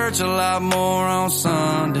church a lot more on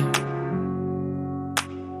Sunday.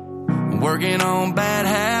 Working on bad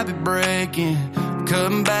habit breaking,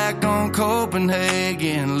 cutting back on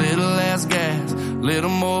Copenhagen. Little less gas,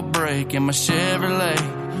 little more brake in my Chevrolet,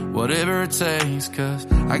 whatever it takes. Cause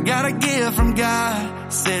I got a gift from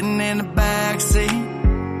God sitting in the backseat,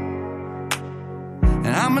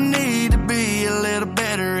 and I'ma need to be a little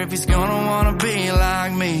better if he's gonna wanna be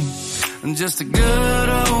like me. I'm just a good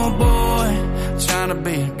old boy, trying to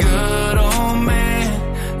be a good old man.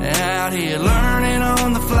 Out here learning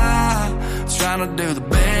on the fly, trying to do the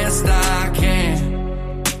best I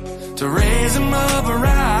can to raise him up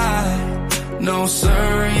right. No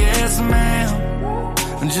sir, yes ma'am.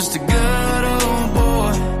 I'm just a good old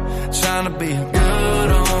boy, trying to be a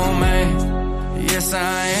good old man. Yes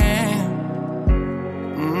I am.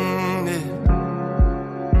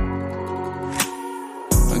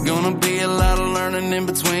 Gonna be a lot of learning in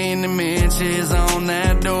between the inches on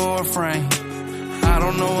that door frame. I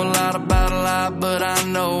don't know a lot about a lot, but I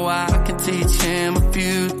know I can teach him a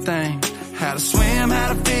few things. How to swim, how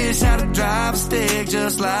to fish, how to drive a stick,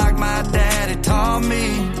 just like my daddy taught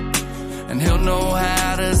me. And he'll know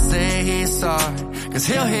how to say he's sorry, cause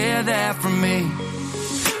he'll hear that from me.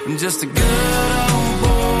 I'm just a good old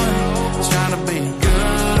boy, trying to be a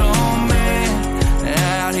good old man.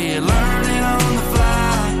 Out here learning on the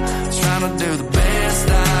fly, trying to do the best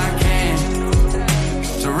I can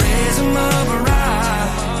to raise him up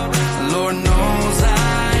right. Lord knows I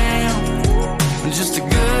am. I'm just a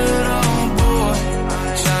good old boy,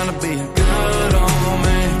 trying to be a good old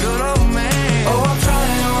man. Good old man. Oh, I'm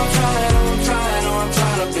trying, oh, I'm trying, oh, I'm trying, oh, I'm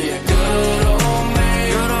trying to be a good old man.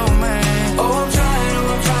 Good old man. Oh, I'm trying,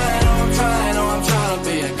 oh, I'm trying, oh, I'm trying, oh, I'm trying to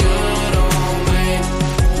be a good old man.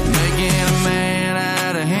 Making a man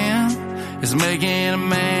out of him is making a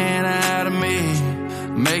man out of me,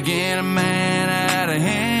 making a man out of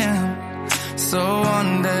him, so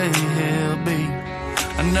one day he'll be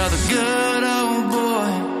another good old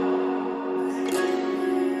boy.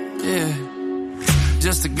 Yeah,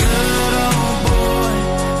 just a good old boy,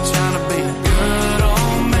 trying to be a good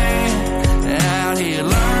old man. Out here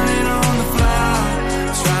learning on the fly,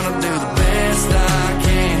 trying to do the best I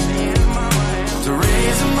can to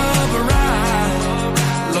raise him up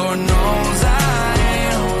right. Lord knows I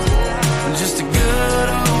am. I'm just a good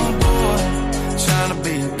old boy, trying to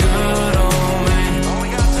be a good old man.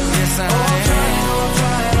 Yes, I am. I'm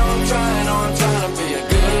trying, oh, I'm trying, oh, I'm trying to be a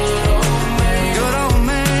good old man. Good old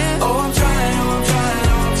man. Oh, I'm trying, oh, I'm trying,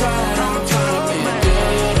 oh, I'm trying, oh, I'm trying to be a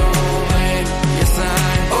good old man. Yes, I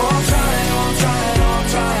am. Oh, I'm trying, oh, I'm trying, oh, I'm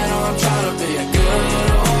trying, oh, I'm trying to be a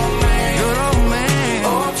good old man. Good old man.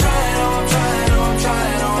 Oh, I'm trying, oh, I'm trying, oh, I'm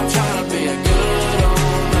trying, oh, I'm trying to be a good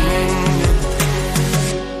old man.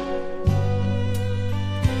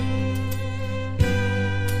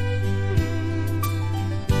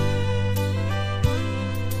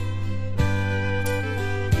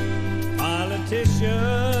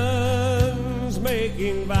 Politicians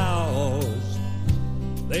making vows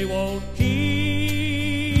they won't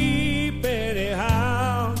keep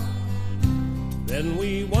anyhow. Then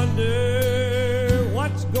we wonder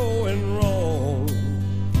what's going wrong.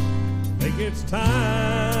 Think it's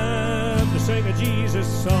time to sing a Jesus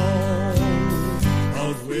song.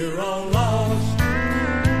 'Cause we're all lost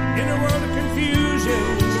in a world of confusion.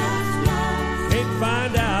 Can't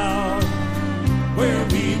find out where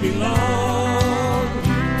we belong.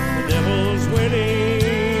 The devil's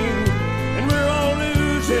winning and we're all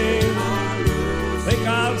losing. Think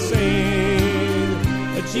I'll sing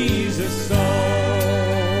a Jesus song.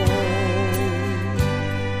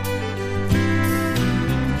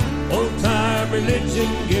 Old-time religion,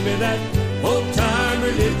 give me that old-time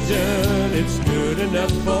religion. It's good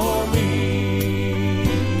enough for me.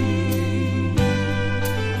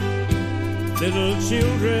 Little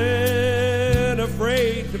children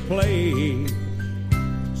afraid to play.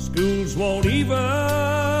 Schools won't even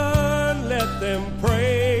let them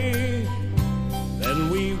pray. Then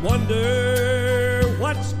we wonder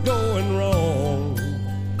what's going wrong.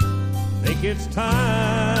 Think it's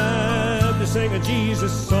time to sing a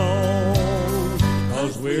Jesus song.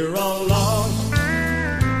 'Cause we're all lost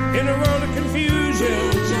in a world of confusion.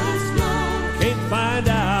 Can't find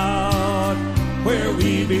out where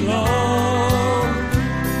we belong.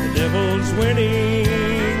 The devil's winning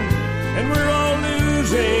and we're all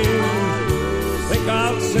losing. Think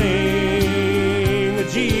I'll sing a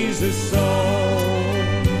Jesus song.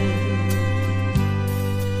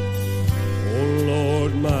 Oh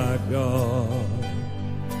Lord my God,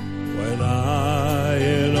 when I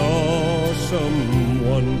in awesome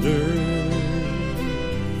wonder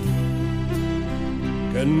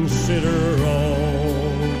consider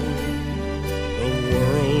all the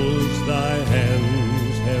worlds thy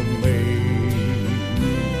hands have made,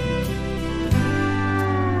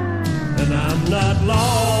 and I'm not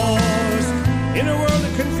lost in a world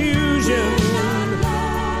of confusion.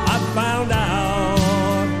 I've found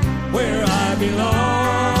out where I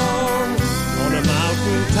belong, on a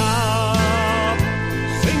mountaintop,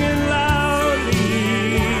 singing loudly,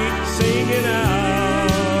 singing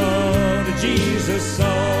out a Jesus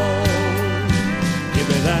song. Give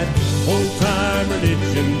me that old-time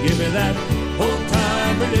religion, give me that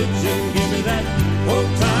old-time religion, give me that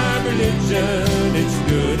old-time religion. It's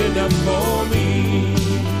good enough for me.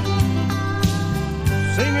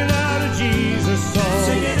 Singing out a Jesus song.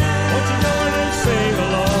 Sing it out. Won't you join and sing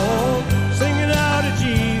along? Singing out a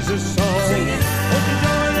Jesus song. Sing it out. Won't you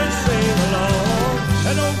join and sing along?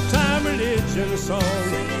 That old-time religion song.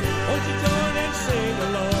 Won't you join and sing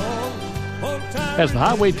along? Old-time As the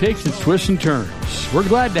highway takes its twists and turns, we're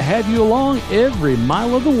glad to have you along every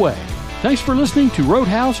mile of the way. Thanks for listening to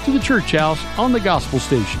Roadhouse to the Church House on the Gospel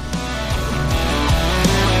Station.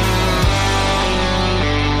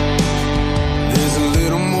 There's a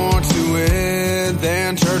little more to it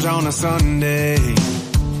than church on a Sunday.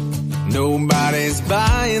 Nobody's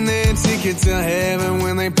buying their ticket to heaven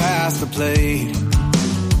when they pass the plate.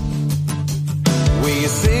 We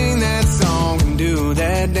sing that song and do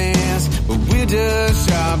that dance, but we're just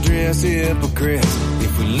shop-dressed hypocrites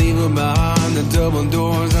if we leave her behind the double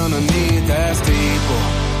doors underneath that steeple.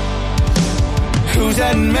 Who's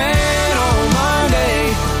that man on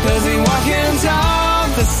Monday? Does he walk and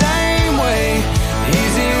talk the same way?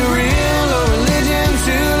 Is it real or religion?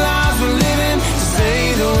 Two lives we're living to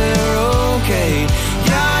say that we're okay.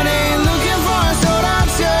 God ain't looking for a sold-out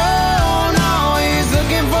show, no, he's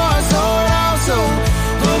looking for a sold-out soul.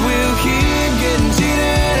 But we'll keep getting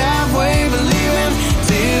cheated halfway, believing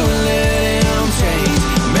till we let him change.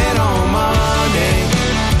 Man on Monday.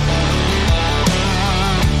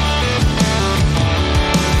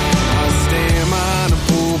 I stand behind the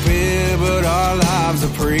pulpit, but our lives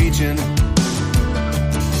are preaching.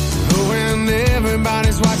 Oh, and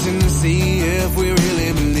everybody's watching to see if we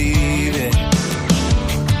really believe it.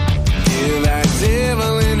 Give that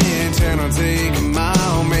devil an inch and I'll take him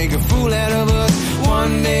out, make a fool out of us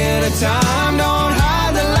one day at a time. Don't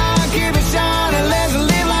hide the light, keep it shining, let's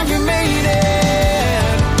live like we made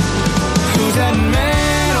it. Who's that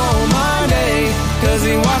man on Monday? Does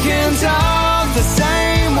he walk and talk the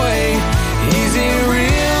same way? Is it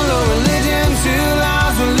real or religion? Two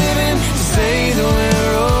lives we're living to say that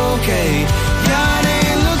we're okay. God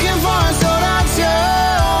ain't looking for a sold-out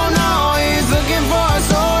show, no, he's looking for a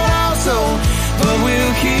sold-out soul. But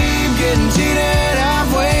we'll keep getting cheated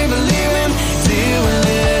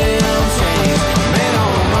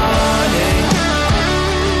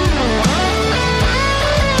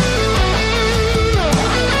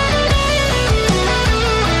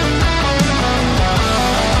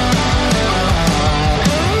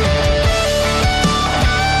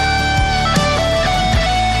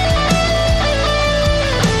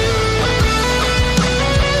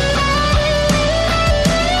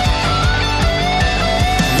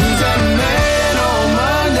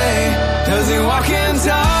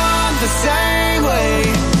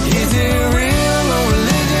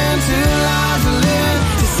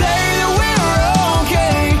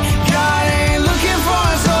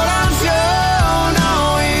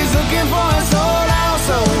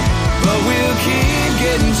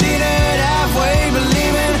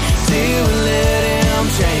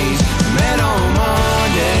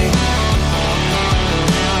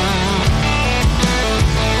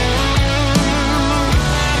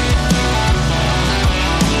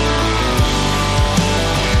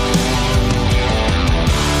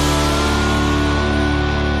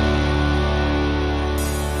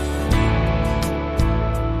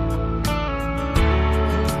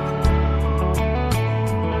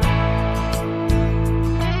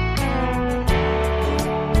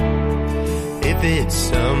it's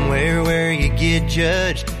somewhere where you get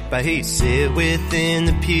judged by who you sit within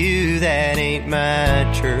the pew, that ain't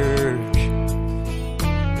my church.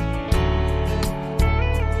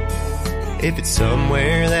 If it's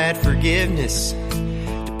somewhere that forgiveness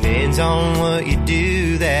depends on what you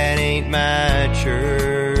do, that ain't my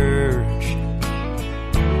church.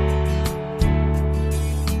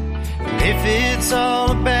 And if it's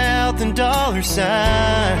all about the dollar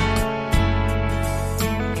sign,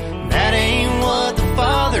 that ain't what the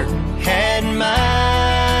Father had in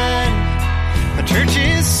mind. My church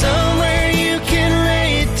is somewhere you can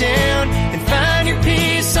lay it down and find your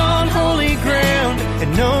peace on holy ground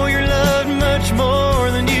and know you're loved much more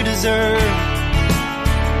than you deserve.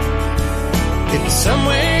 It's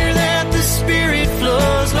somewhere that the Spirit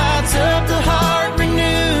flows, lights up the heart,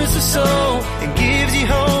 renews the soul, and gives you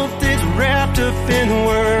hope that's wrapped up in the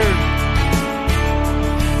Word.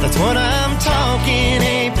 That's what I'm talking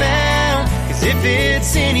about, 'cause if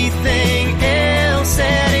it's anything else,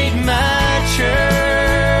 that ain't my church.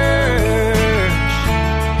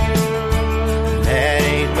 That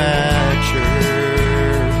ain't my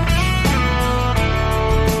church.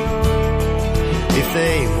 If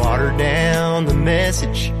they water down the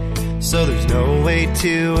message so there's no way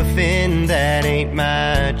to offend, that ain't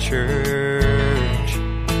my church.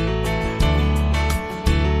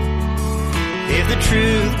 If the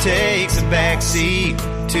truth takes a backseat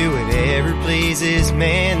to whatever pleases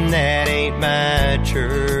man, that ain't my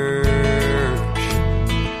church.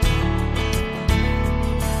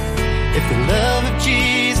 If the love of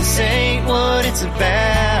Jesus ain't what it's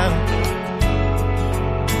about,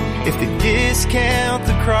 if they discount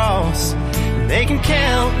the cross, they can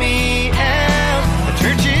count me out. The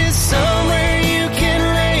church is somewhere you can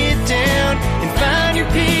lay it down and find your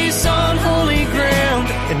peace on holy ground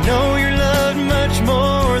and know you're loved much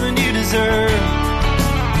more than you deserve.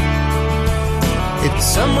 It's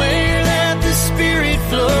somewhere that the Spirit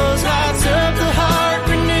flows, lights up the heart,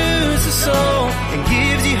 renews the soul, and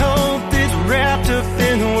gives you hope that's wrapped up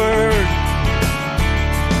in the Word.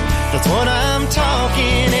 That's what I'm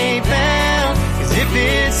talking about, 'cause if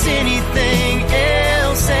it's anything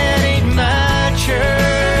else, that ain't my church.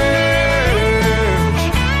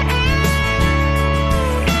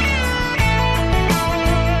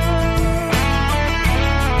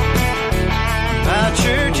 My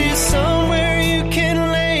church is somewhere you can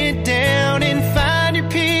lay it down and find your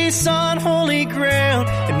peace on holy ground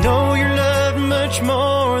and know you're loved much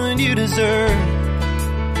more than you deserve.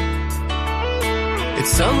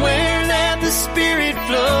 It's somewhere that the Spirit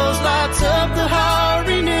flows, lights up the heart,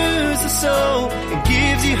 renews the soul, and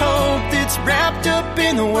gives you hope that's wrapped up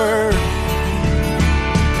in the Word.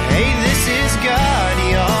 Hey, this is God,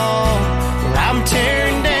 y'all. Well, I'm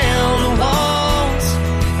tearing down the walls,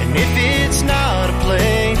 and if it's not a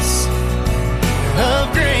place of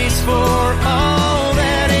grace for all,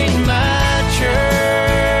 that ain't my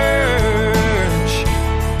church.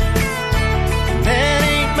 That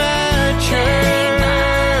ain't my church.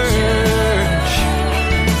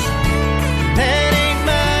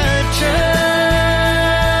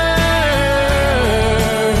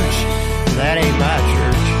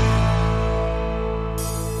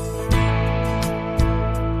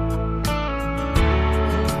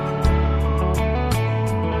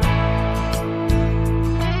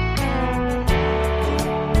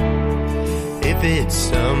 It's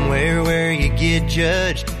somewhere where you get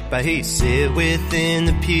judged by who you sit within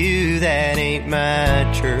the pew, that ain't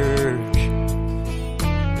my church.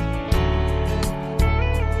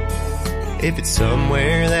 If it's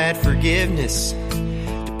somewhere that forgiveness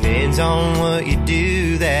depends on what you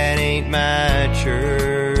do, that ain't my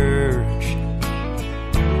church.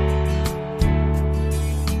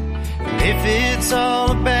 And if it's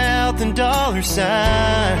all about the dollar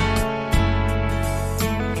sign,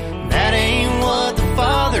 that ain't what the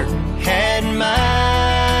Father had in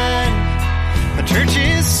mind. My church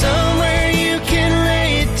is somewhere you can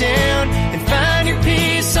lay it down and find your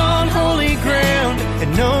peace on holy ground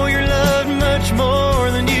and know you're loved much more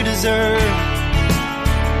than you deserve.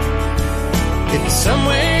 It's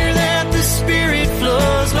somewhere that the Spirit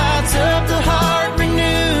flows, lights up the heart,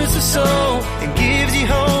 renews the soul, and gives you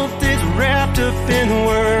hope that's wrapped up in the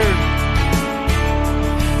Word.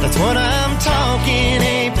 That's what I'm talking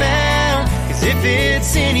about, 'cause if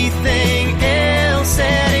it's anything else,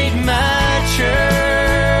 that ain't my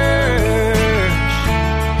church.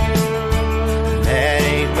 That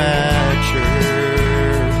ain't my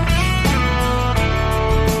church.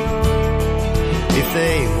 If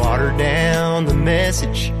they water down the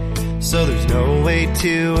message so there's no way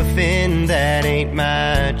to offend, that ain't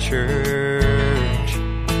my church.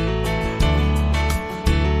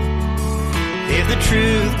 If the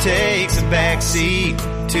truth takes a backseat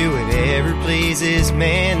to whatever pleases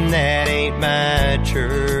man, that ain't my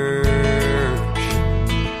church.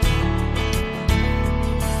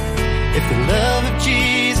 If the love of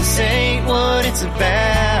Jesus ain't what it's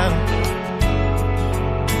about,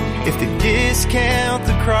 if they discount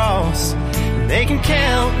the cross, they can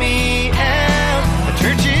count me out. A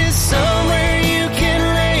church is somewhere you can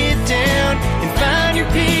lay it down and find your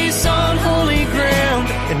peace on holy ground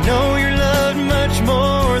and know you're loved much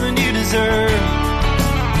more than you deserve.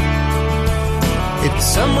 It's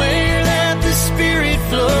somewhere that the Spirit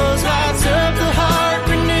flows, lights up the heart,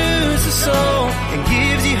 renews the soul, and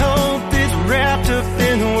gives you hope that's wrapped up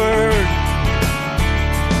in the Word.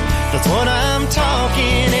 That's what I'm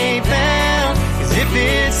talking about, 'cause if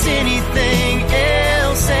it's anything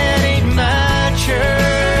else, that ain't my church.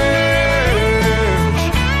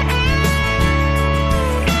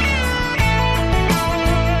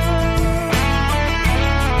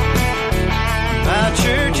 My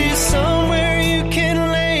church is somewhere you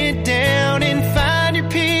can lay it down and find your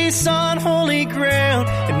peace on holy ground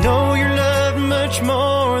and know you're loved much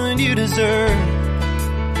more than you deserve.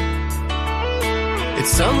 It's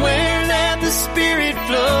somewhere that the Spirit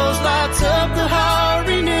flows, lights up the heart,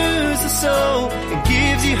 renews the soul, and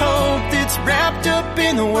gives you hope that's wrapped up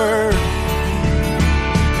in the Word.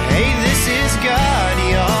 Hey, this is God,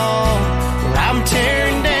 y'all. Well, I'm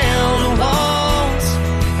tearing down the walls,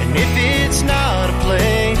 and if it's not a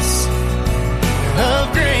place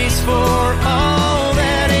of grace for all,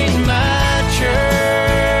 that ain't my church.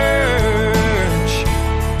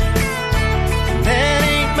 That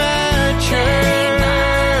ain't my church.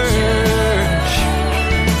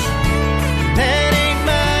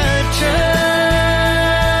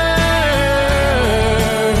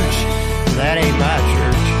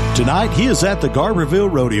 Tonight, he is at the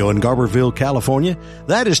Garberville Rodeo in Garberville, California.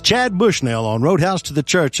 That is Chad Bushnell on Roadhouse to the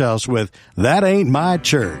Church House with That Ain't My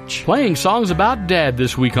Church. Playing songs about Dad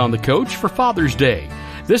this week on The Coach for Father's Day.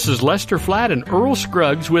 This is Lester Flatt and Earl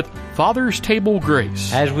Scruggs with Father's Table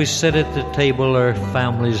Grace. As we sit at the table, our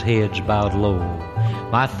family's heads bowed low.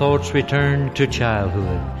 My thoughts return to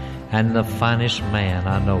childhood and the finest man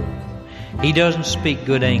I know. He doesn't speak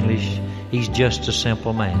good English, he's just a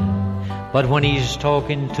simple man. But when he's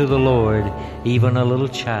talking to the Lord, even a little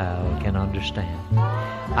child can understand.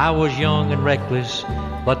 I was young and reckless,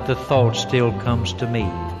 but the thought still comes to me.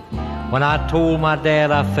 When I told my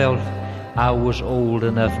dad I felt I was old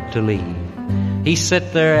enough to leave, he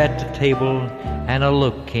sat there at the table and a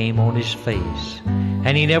look came on his face,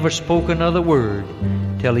 and he never spoke another word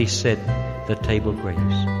till he said the table grace.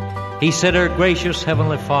 He said, Our gracious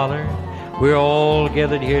Heavenly Father, we're all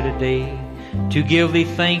gathered here today to give thee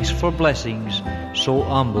thanks for blessings so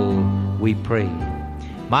humble we pray.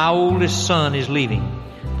 My oldest son is leaving,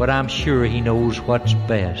 but I'm sure he knows what's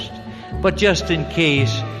best. But just in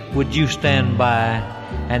case, would you stand by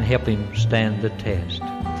and help him stand the test?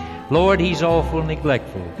 Lord, he's awful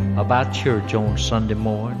neglectful about church on Sunday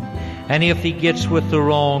morn, and if he gets with the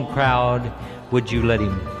wrong crowd, would you let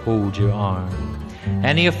him hold your arm?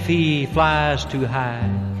 And if he flies too high,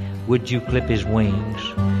 would you clip his wings?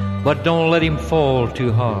 But don't let him fall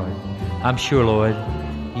too hard. I'm sure, Lord,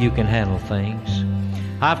 you can handle things.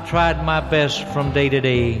 I've tried my best from day to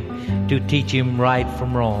day to teach him right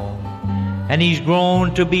from wrong, and he's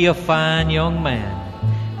grown to be a fine young man,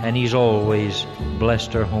 and he's always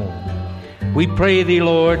blessed our home. We pray thee,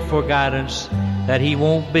 Lord, for guidance, that he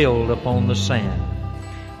won't build upon the sand,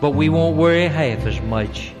 but we won't worry half as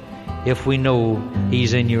much if we know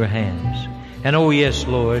he's in your hands. And oh yes,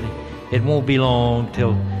 Lord, it won't be long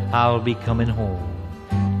till I'll be coming home.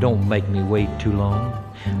 Don't make me wait too long.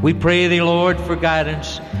 We pray thee, Lord, for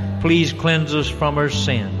guidance. Please cleanse us from our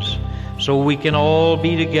sins so we can all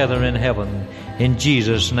be together in heaven. In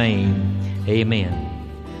Jesus' name, amen.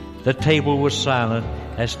 The table was silent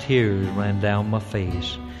as tears ran down my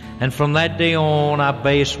face. And from that day on, I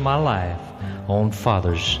based my life on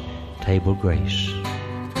Father's table grace.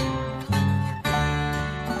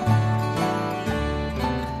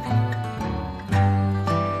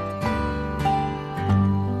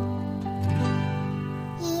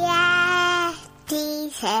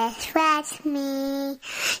 Jesus was me.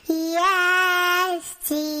 Yes,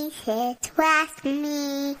 Jesus was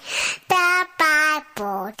me. The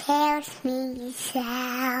Bible tells me so.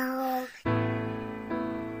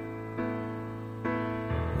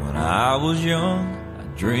 When I was young, I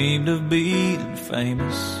dreamed of being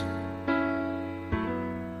famous.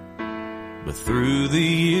 But through the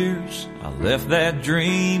years, I left that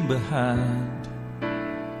dream behind.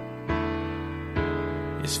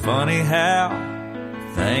 It's funny how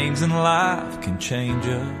things in life can change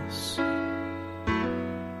us.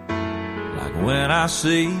 when I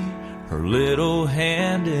see her little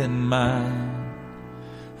hand in mine.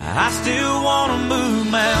 I still want to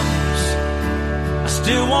move mountains, I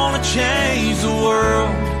still want to change the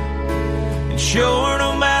world, and show her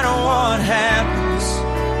no matter what happens,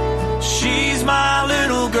 she's my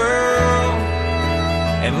little girl,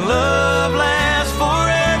 and love lasts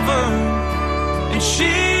forever, and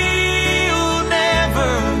she'll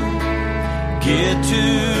never get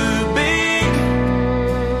too big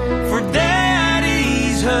for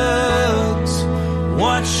Daddy's hugs.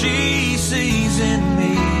 What she sees in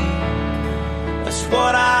me, that's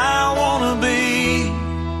what I want to be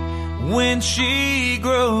when she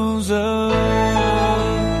grows up.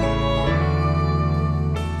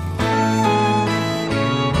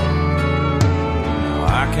 Now,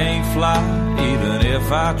 I can't fly even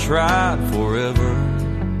if I tried forever,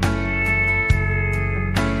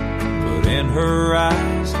 but in her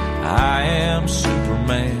eyes I am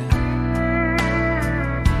Superman.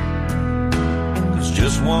 'Cause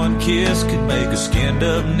just one kiss can make a skinned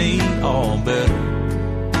up knee all better.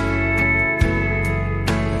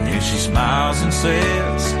 And she smiles and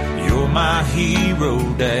says, "You're my hero,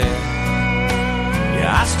 Dad."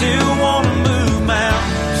 Yeah, I still want to move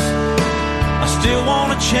mountains, I still want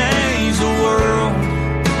to change the world,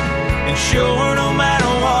 and show her no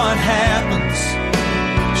matter what happens,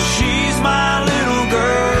 she's my little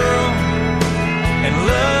girl, and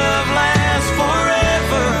love lasts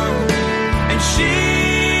forever, and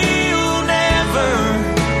she'll never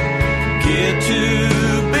get too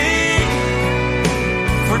big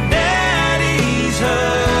for Daddy's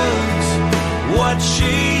hugs. What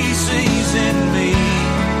she sees in me,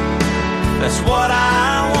 that's what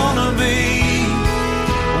I want to be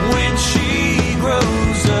when she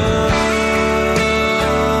grows up.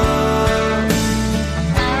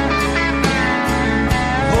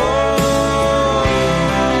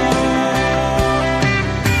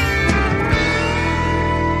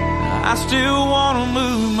 I still want to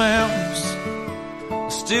move mountains, I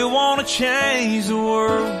still want to change the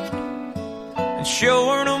world, and show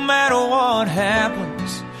her no matter what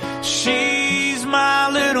happens, she's my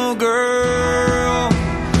little girl,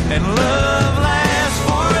 and love lasts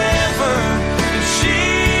forever, and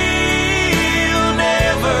she'll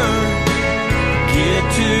never get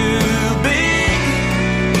too big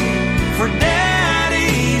for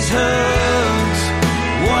Daddy's hugs.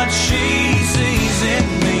 What she sees in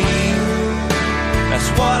me, that's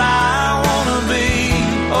what I want to be.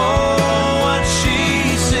 Oh, what she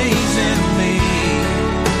sees in me,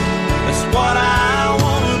 that's what I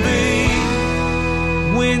want to be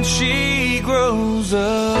when she grows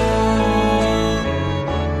up.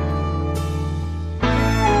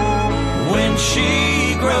 When she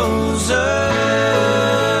grows up.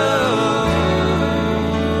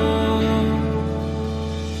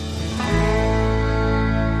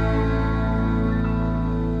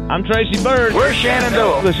 I'm Tracy Bird. We're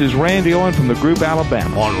Shenandoah. This is Randy Owen from the group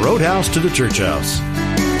Alabama. On Roadhouse to the Church House.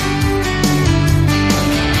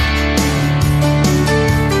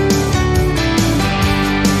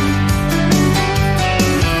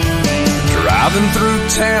 Driving through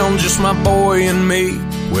town, just my boy and me,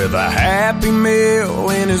 with a Happy Meal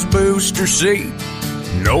in his booster seat,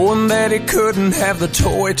 knowing that he couldn't have the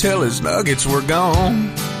toy till his nuggets were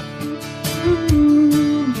gone.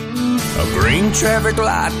 A green traffic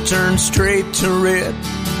light turned straight to red.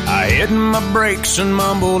 I hit my brakes and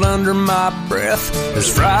mumbled under my breath as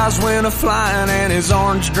fries went a-flying and his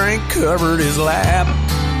orange drink covered his lap.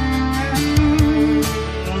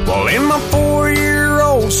 Well, in my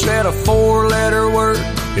 4-year-old said a 4-letter word.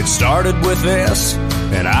 It started with S,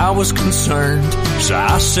 and I was concerned. So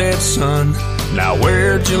I said, "Son, now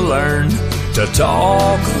where'd you learn to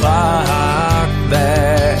talk like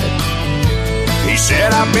that?" He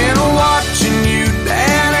said, "I've been watching you,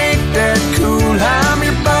 Dad, ain't that cool? I'm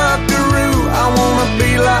your buckaroo, I wanna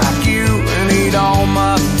be like you and eat all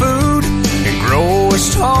my food and grow as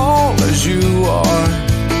tall as you are.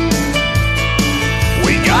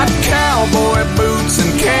 We got cowboy boots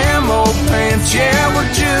and camo pants, yeah,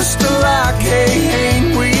 we're just alike, hey,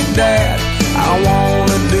 ain't we, Dad? I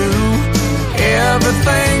wanna do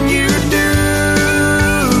everything you do,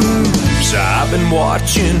 so I've been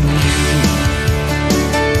watching you."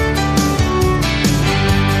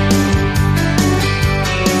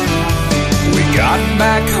 Got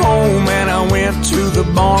back home and I went to the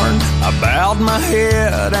barn. I bowed my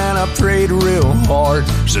head and I prayed real hard.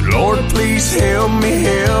 Said, "Lord, please help me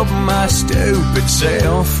help my stupid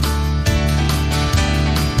self."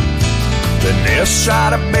 Then this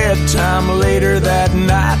side of bedtime later that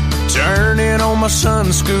night, Turning on my son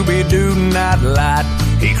Scooby-Doo nightlight,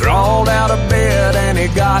 he crawled out of bed and he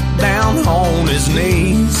got down on his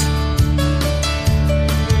knees.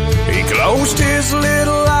 He closed his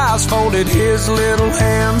little eyes, folded his little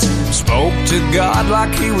hands, spoke to God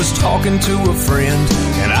like he was talking to a friend.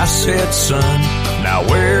 And I said, son, now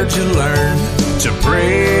where'd you learn to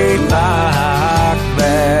pray like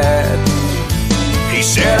that? He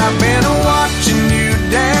said, I've been watching you,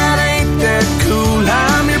 Dad, ain't that cool?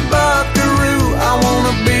 I'm your buckaroo, I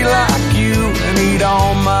wanna be like you and eat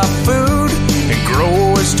all my food and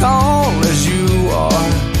grow as tall as you are.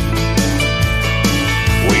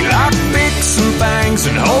 We like fixing things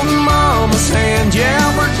and holding Mama's hand.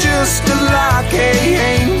 Yeah, we're just alike, hey,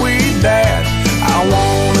 ain't we, Dad? I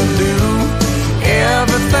wanna do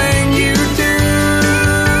everything you do,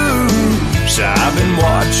 so I've been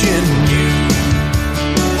watching you.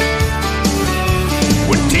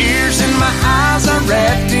 With tears in my eyes, I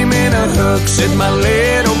wrapped him in a hug, said my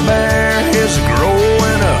little bear is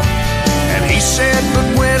growing up. And he said, but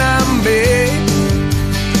when I'm big,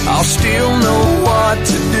 I'll still know what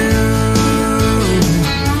to do.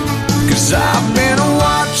 'Cause I've been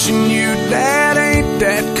watching you, Dad, ain't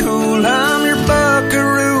that cool? I'm your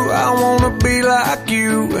buckaroo, I wanna be like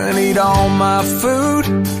you and eat all my food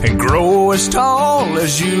and grow as tall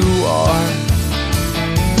as you are.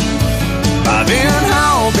 By then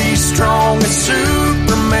I'll be strong as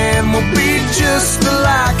Superman, we'll be just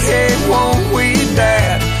alike, hey, won't we,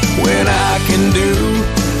 Dad? When I can do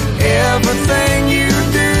everything you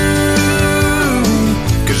do,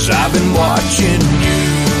 'cause I've been watching you.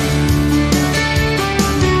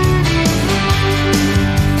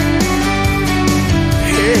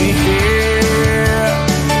 Hey, yeah.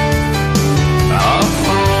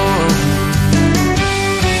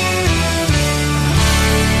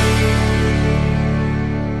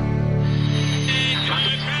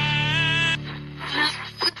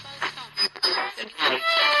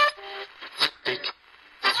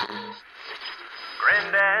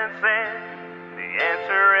 Granddad said the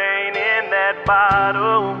answer ain't in that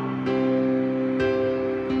bottle.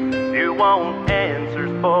 You want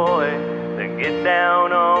answers, boy, then get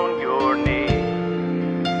down on your knees.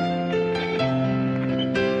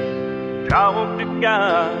 Talk to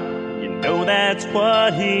God, you know that's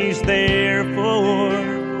what He's there for.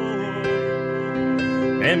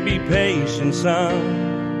 And be patient,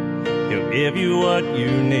 son, He'll give you what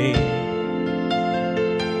you need.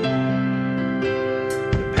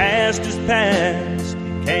 Past is past,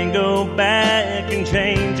 you can't go back and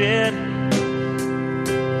change it.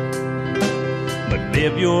 But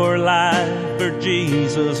live your life for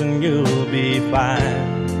Jesus and you'll be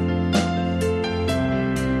fine.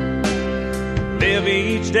 Live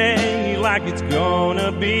each day like it's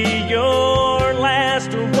gonna be your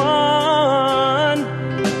last one.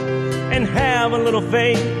 And have a little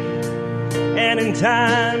faith, and in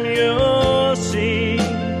time you'll see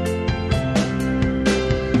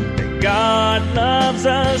God loves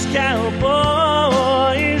us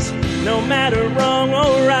cowboys, no matter wrong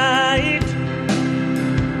or right.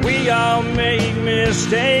 We all make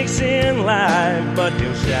mistakes in life, but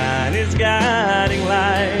He'll shine His guiding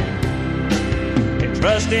light. And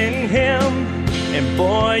trust in Him, and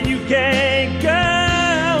boy, you can't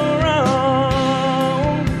go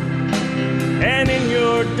wrong. And in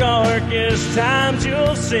your darkest times,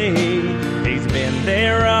 you'll see He's been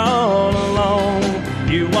there all along.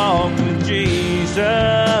 You walked with Jesus,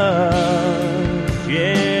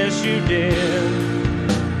 yes you did.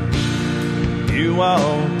 You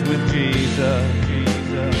walked with Jesus.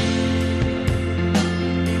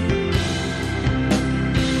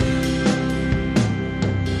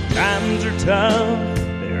 Times are tough,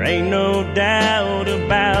 there ain't no doubt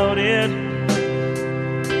about it.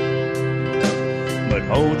 But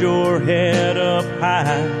hold your head up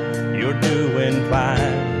high, you're doing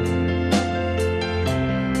fine.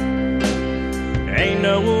 Ain't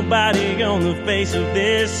nobody on the face of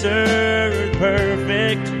this earth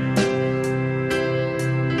perfect,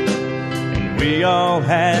 and we all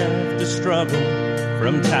have to struggle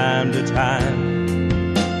from time to time.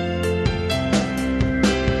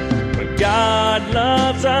 But God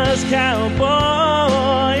loves us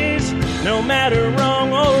cowboys, no matter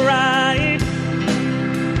wrong or right.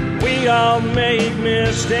 We all make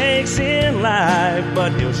mistakes in life,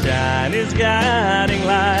 but He'll shine His guiding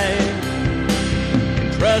light.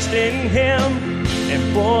 Trust in Him,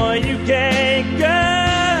 and boy, you can't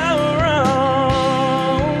go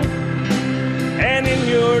wrong. And in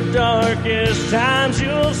your darkest times,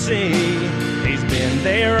 you'll see He's been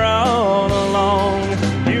there all along.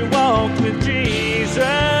 You walked with Jesus,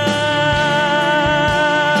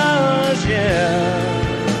 yeah.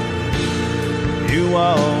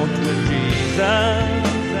 walked with Jesus.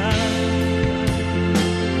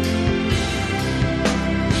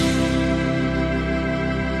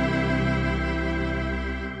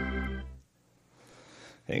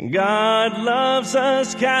 And God loves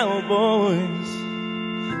us cowboys,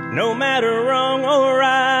 no matter wrong or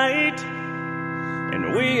right.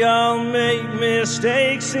 And we all make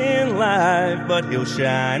mistakes in life, but He'll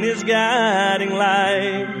shine His guiding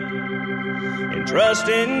light. And trust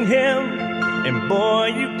in Him, and boy,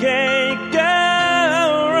 you can't go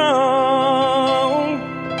wrong.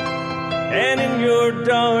 And in your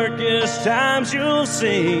darkest times you'll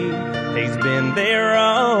see He's been there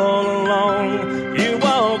all along. You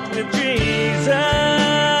walked with Jesus,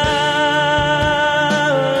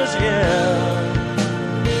 yeah.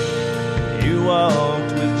 You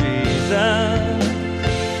walked with Jesus.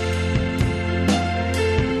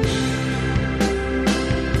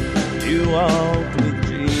 You walked with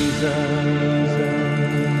Jesus.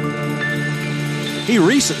 He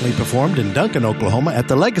recently performed in Duncan, Oklahoma at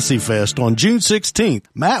the Legacy Fest on June 16th.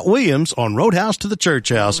 Matt Williams on Roadhouse to the Church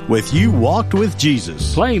House with You Walked with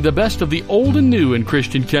Jesus. Playing the best of the old and new in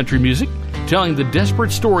Christian country music, telling the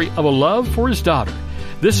desperate story of a love for his daughter.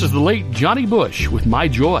 This is the late Johnny Bush with My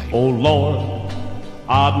Joy. Oh Lord,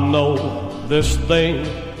 I know this thing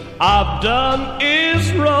I've done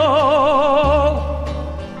is wrong,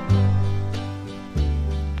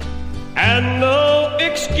 and no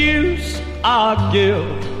excuse I give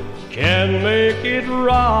can make it right.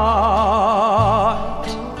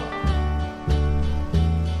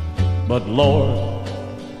 But Lord,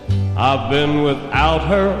 I've been without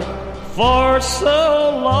her for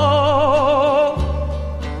so long.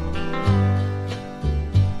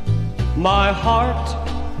 My heart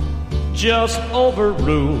just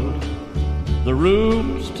overruled the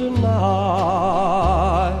rules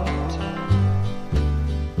tonight.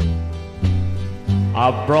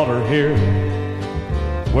 I've brought her here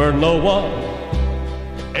where no one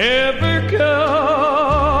ever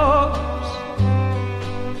comes.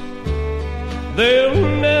 They'll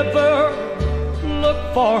never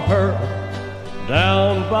look for her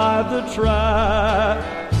down by the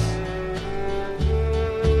tracks.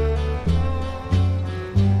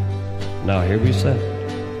 Now here we sit,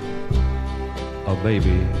 a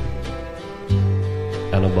baby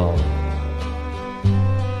and a bone.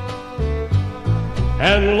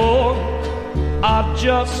 And Lord, I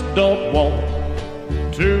just don't want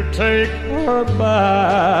to take her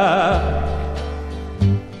back.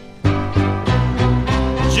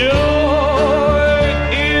 Joy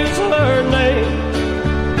is her name,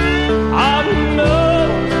 I know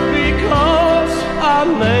because I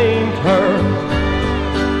named her.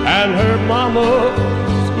 And her mama's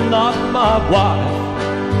not my wife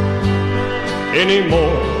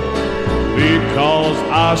anymore, because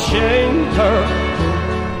I shamed her.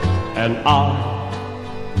 And I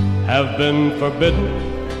have been forbidden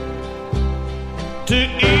to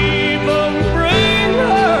even bring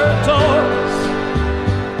her toys.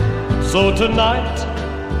 So tonight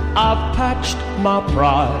I've patched my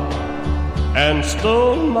pride and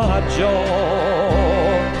stole my joy.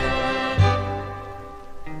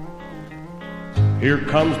 Here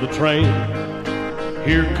comes the train,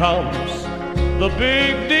 here comes the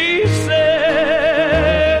big deception.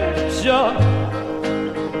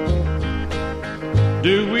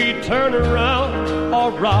 Do we turn around or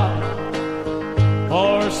ride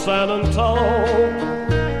for San Antonio?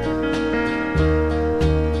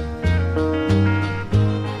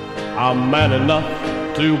 I'm man enough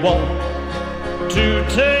to want to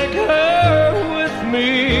take her with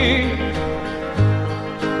me,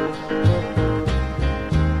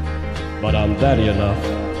 but I'm daddy enough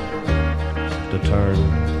to turn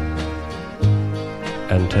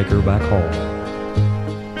and take her back home.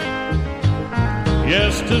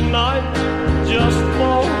 Yes, tonight, just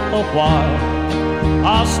for a while,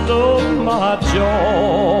 I stole my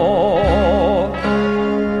joy.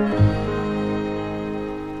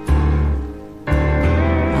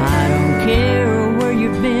 I don't care where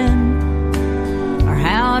you've been or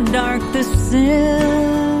how dark the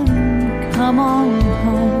sin, come on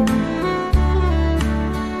home.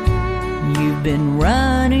 You've been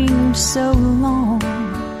running so long,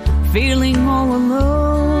 feeling all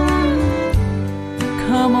alone.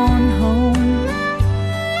 Come on home.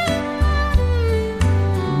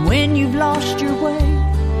 When you've lost your way,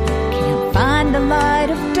 can't find the light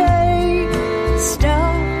of day,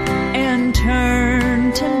 stop and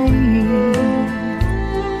turn to me.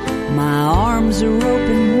 My arms are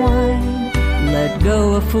open wide, let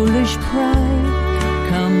go of foolish pride,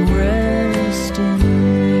 come rest in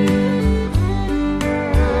me.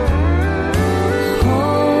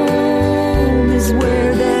 Home is where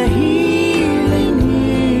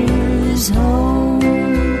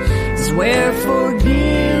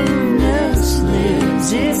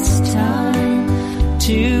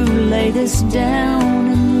this down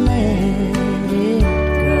and let it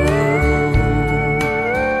go.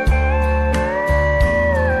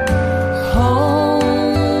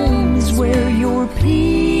 Home is where your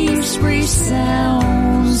peace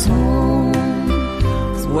resounds. Home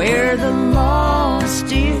is where the lost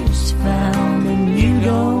is found, and you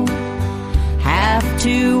don't have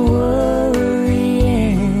to worry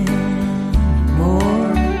anymore.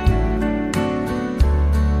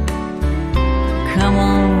 Come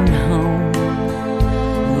on home,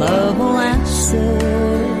 love will answer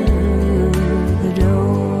the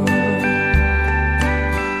door.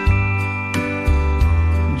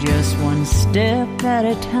 Just one step at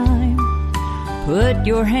a time, put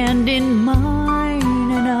your hand in mine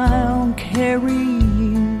and I'll carry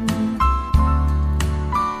you.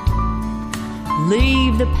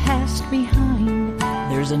 Leave the past behind,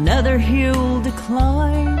 there's another hill to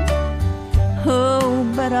climb. Oh,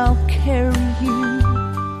 but I'll carry you.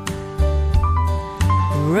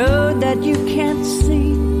 The road that you can't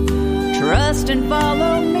see, trust and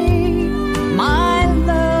follow me. My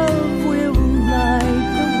love will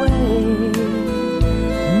light the way.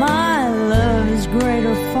 My love is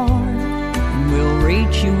greater far, and will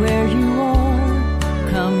reach you where you are.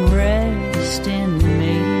 Come rest in me.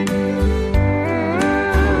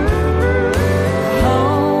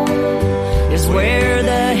 Where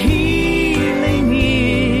the healing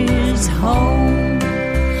is. Home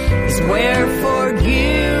is where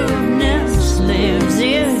forgiveness lives.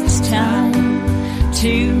 It's time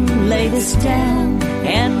to lay this down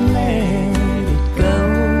and let it go.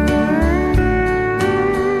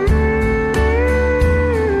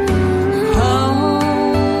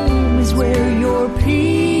 Home is where your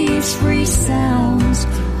peace resounds.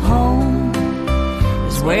 Home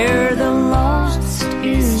is where the lost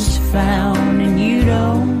is found, and you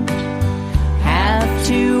don't have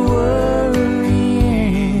to worry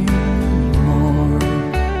anymore.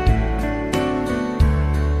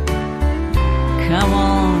 Come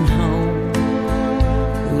on home,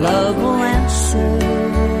 love will answer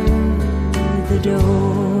the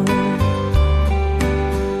door.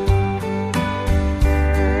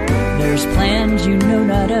 There's plans you know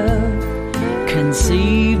not of,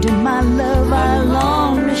 conceived in my love I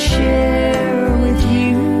long to share with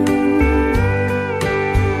you.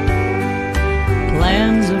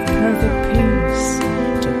 Plans of perfect peace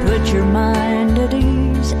to put your mind at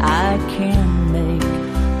ease. I can make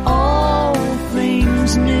all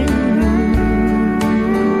things new.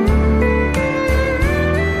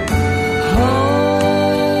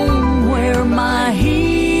 Home where my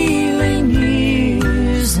healing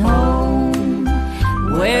is. Home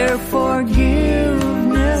where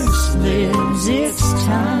forgiveness lives. It's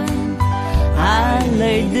time I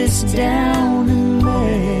laid this down and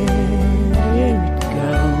let it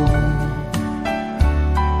go.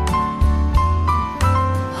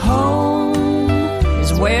 Home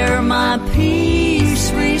is where my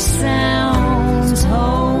peace resounds.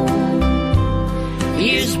 Home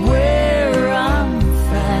is where I'm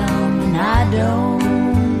found, and I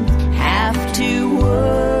don't have to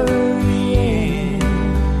worry anymore.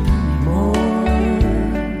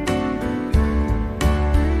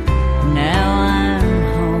 Now I'm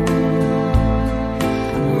home,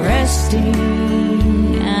 I'm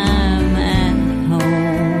resting, I'm at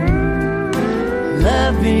home,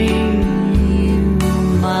 loving you,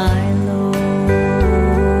 my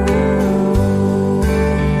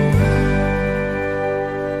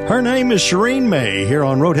Her name is Shireen May, here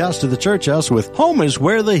on Roadhouse to the Church House with Home is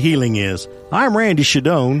Where the Healing Is. I'm Randy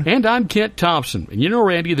Shadoan. And I'm Kent Thompson. And you know,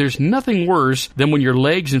 Randy, there's nothing worse than when your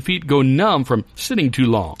legs and feet go numb from sitting too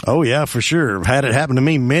long. Oh, yeah, for sure. I've had it happen to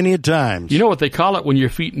me many a times. You know what they call it when your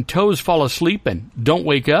feet and toes fall asleep and don't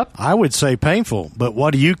wake up? I would say painful, but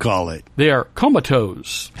what do you call it? They are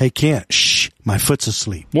comatose. Hey, Kent, shh, my foot's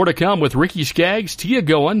asleep. More to come with Ricky Skaggs, Tia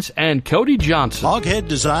Goins, and Cody Johnson. Hoghead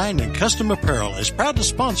Design and Custom Apparel is proud to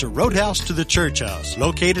sponsor Roadhouse to the Church House,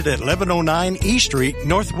 located at 1109 E Street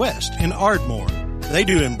Northwest in Ardmore. They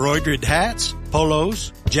do embroidered hats,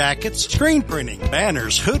 polos, jackets, screen printing,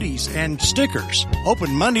 banners, hoodies, and stickers.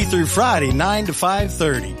 Open Monday through Friday, 9 to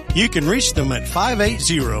 5:30. You can reach them at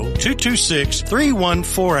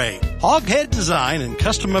 580-226-3148. Hoghead Design and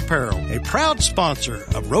Custom Apparel, a proud sponsor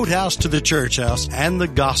of Roadhouse to the Church House and the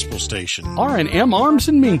Gospel Station. R&M Arms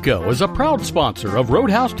in Minco is a proud sponsor of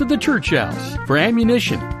Roadhouse to the Church House. For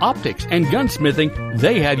ammunition, optics, and gunsmithing,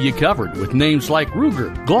 they have you covered with names like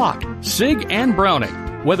Ruger, Glock, SIG, and Browning.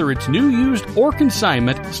 Whether it's new, used, or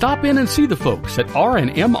consignment, stop in and see the folks at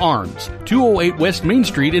R&M Arms, 208 West Main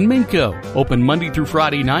Street in Minco. Open Monday through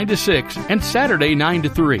Friday 9 to 6 and Saturday 9 to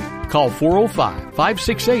 3. Call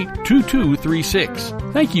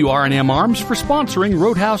 405-568-2236. Thank you, R&M Arms, for sponsoring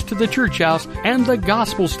Roadhouse to the Church House and the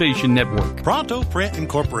Gospel Station Network. Pronto Print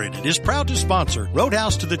Incorporated is proud to sponsor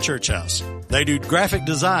Roadhouse to the Church House. They do graphic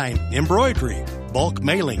design, embroidery, bulk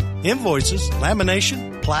mailing, invoices,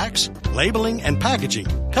 lamination, plaques, labeling, and packaging,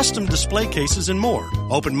 custom display cases, and more.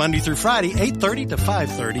 Open Monday through Friday, 8:30 to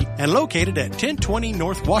 5:30, and located at 1020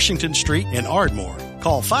 North Washington Street in Ardmore.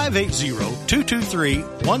 Call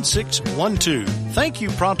 580-223-1612. Thank you,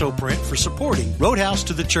 Pronto Print, for supporting Roadhouse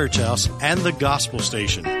to the Church House and the Gospel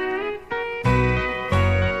Station.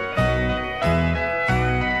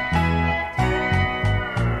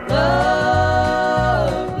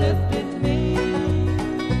 Love lifted me.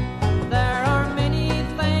 There are many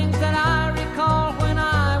things that I recall when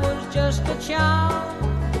I was just a child.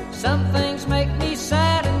 Some things make me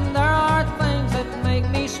sad and there are things that make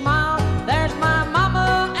me smile. There's my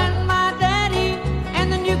mama and my daddy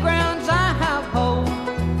and the new grounds I have home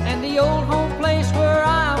and the old home place where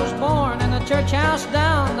I was born and the church house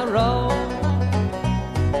down the road.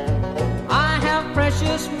 I have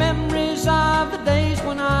precious memories of the days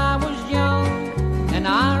when I was young, and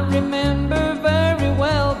I remember very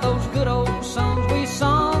well those good old songs we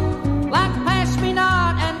sung, like Pass Me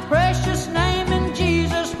Not and Precious Name and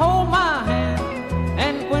Jesus Hold My Hand.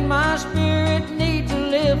 And when my spirit needs a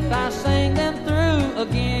lift, I sing them through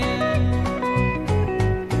again.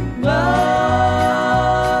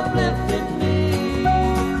 Love lifted me,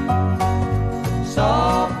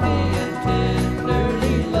 softly and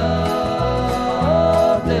tenderly.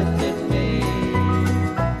 Love lifted me,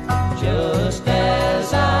 just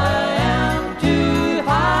as I am to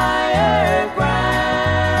higher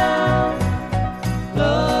ground.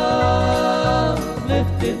 Love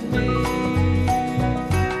lifted me.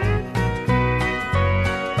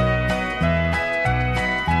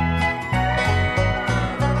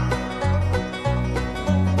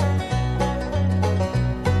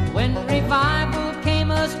 When revival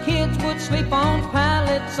came, us kids would sleep on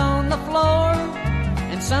pallets on the floor,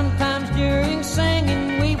 and sometimes during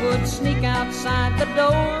singing we would sneak outside the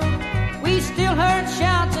door. We still heard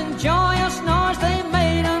shouts and joyous noise they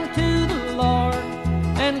made unto the Lord.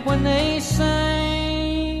 And when they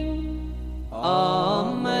sang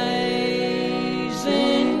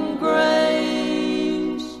Amazing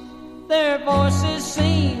Grace, their voices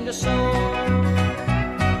seemed to soar.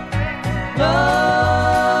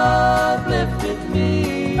 Love lifted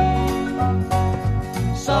me,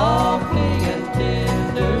 softly and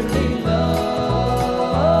tenderly.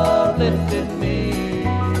 Love lifted me,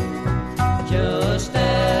 just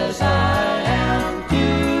as I am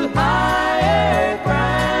to higher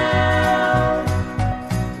ground.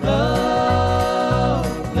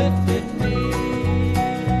 Love lifted me.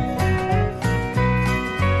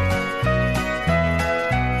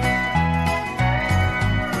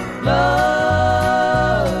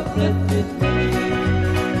 Love lifted me.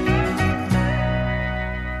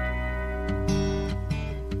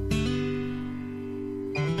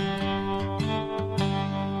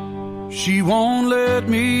 She won't let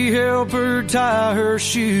me help her tie her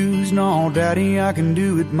shoes. No, Daddy, I can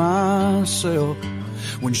do it myself.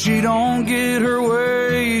 When she don't get her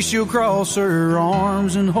way, she'll cross her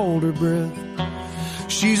arms and hold her breath.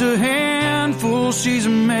 She's a handful, she's a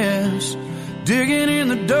mess, digging in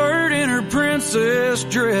the dirt in her princess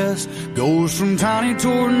dress. Goes from tiny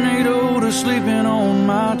tornado to sleeping on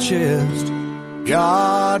my chest.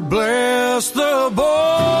 God bless the boy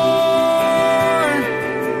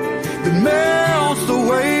that melts the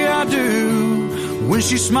way I do. When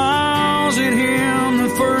she smiles at him the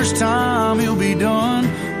first time, he'll be done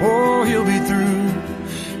or he'll be through.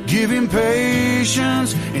 Give him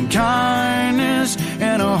patience and kindness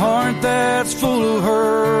and a heart that's full of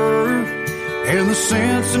her, and the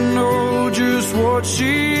sense to know just what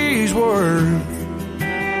she's worth.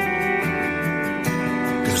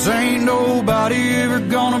 'Cause ain't nobody ever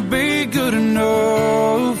gonna be good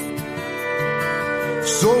enough.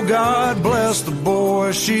 So God bless the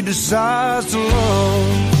boy she decides to love.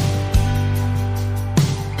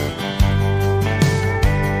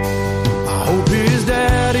 I hope his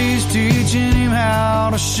daddy's teaching him how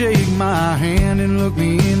to shake my hand and look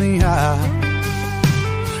me in the eye,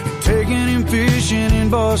 and taking him fishing and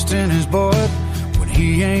busting his butt when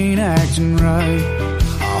he ain't acting right.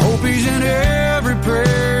 I hope he's in every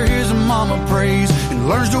prayer his mama prays, and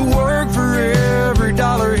learns to work for every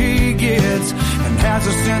dollar he gets, and has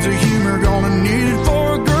a sense of humor gonna need it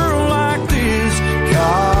for a girl like this.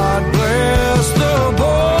 God bless the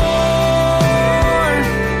boy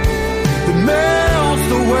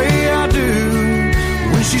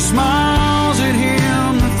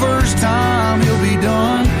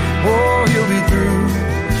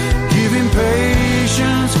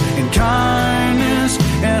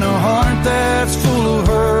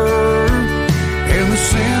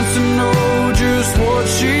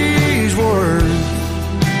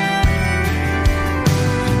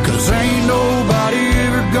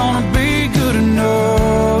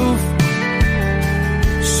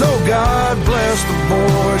So God bless the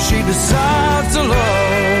boy she decides to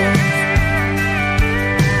love.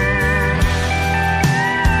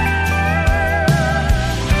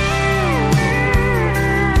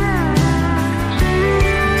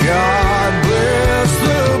 God bless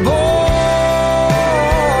the boy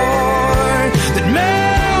that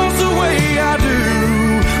melts the way I do.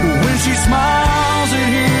 When she smiles at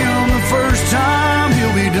him the first time,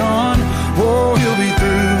 he'll be done, oh, he'll be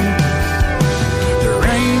through. There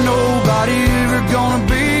ain't nobody ever gonna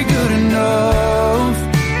be good enough.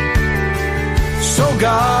 So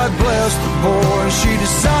God bless the boy she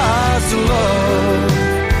decides to love.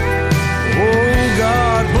 Oh,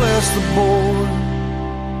 God bless the boy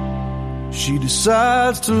she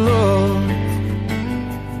decides to love.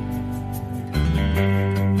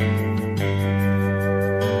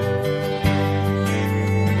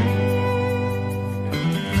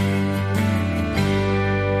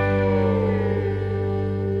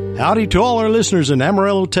 Howdy to all our listeners in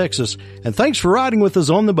Amarillo, Texas, and thanks for riding with us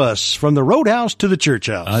on the bus from the roadhouse to the church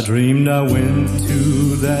house. I dreamed I went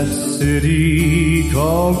to that city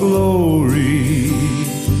called Glory,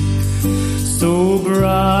 so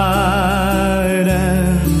bright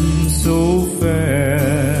and so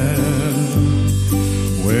fair.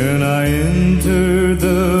 When I entered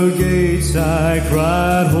the gates, I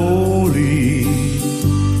cried, holy.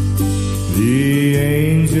 The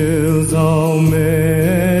angels all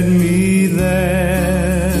met me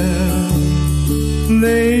there.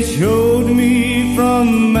 They showed me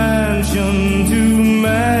from mansion to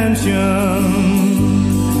mansion,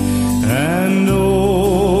 and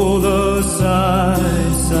oh, the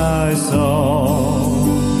sights I saw.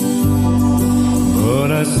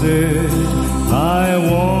 But I said, I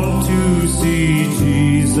want to see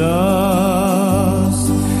Jesus,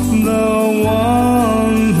 the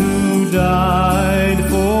one who died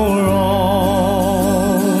for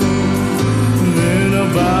all. Then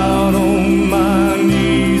I bowed on my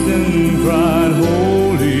knees and cried,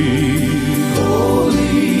 holy,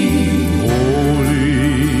 holy, holy,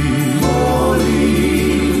 holy,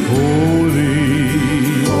 holy,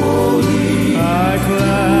 holy. I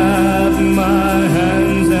clapped my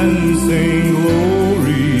hands and sang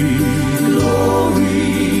glory, glory,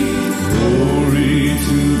 glory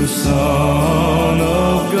to the Son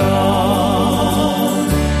of God.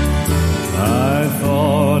 I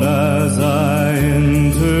thought as I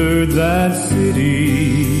entered that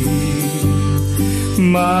city,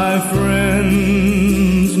 my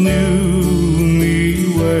friends knew me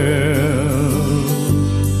well.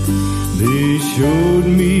 They showed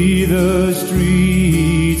me the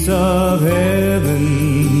streets of heaven.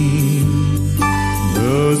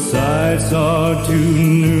 The sights are too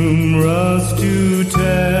numerous to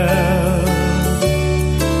tell.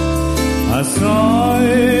 I saw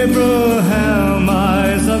Abraham,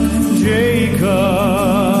 Isaac, Jacob,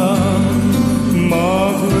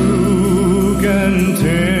 Mark, Luke, and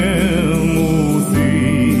Timothy.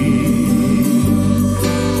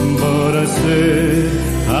 But I said,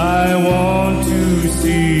 I want to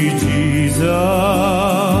see Jesus,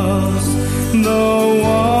 the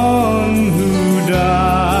one who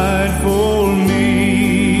died for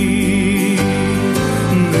me.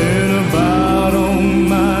 Then I bowed on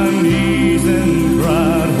my knees and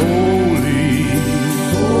cried, holy,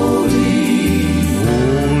 holy,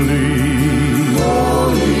 holy,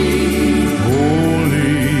 holy,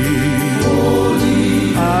 holy,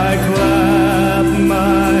 holy. I clapped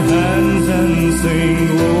my hands and sang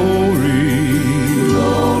glory,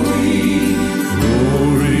 glory,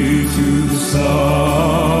 glory to the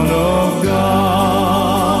Son of God.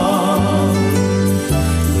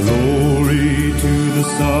 Glory to the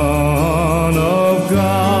Son of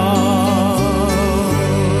God.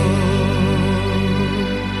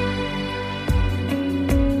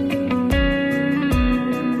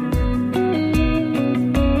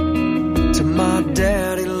 To my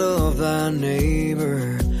daddy, love thy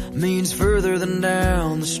neighbor means further than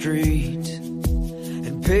down the street.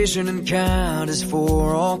 And patient and kind is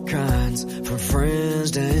for all kinds, from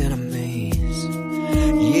friends to enemies.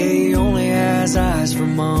 Yeah, he only has eyes for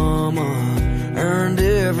mama, earned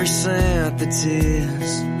every cent that's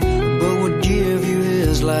his, but would give you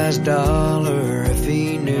his last dollar if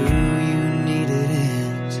he knew you needed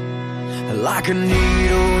it. Like a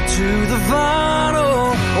needle to the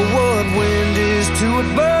vinyl, or what wind is to a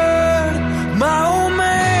bird, my old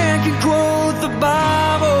man can quote the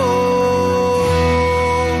Bible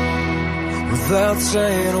without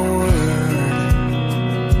saying a word.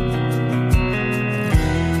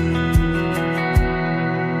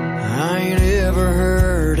 I ain't ever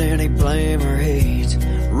heard any blame or hate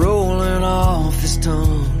rolling off his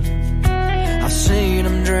tongue. I've seen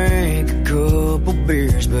him drown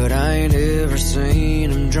beers, but I ain't ever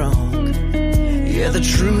seen him drunk. Yeah, the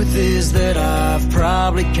truth is that I've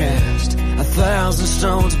probably cast 1,000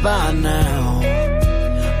 stones by now,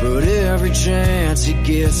 but every chance he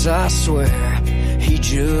gets, I swear, he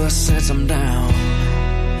just sets them down.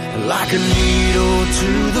 Like a needle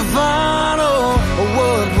to the vinyl, or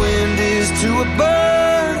what wind is to a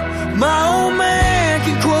bird, my old man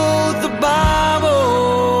can quote the Bible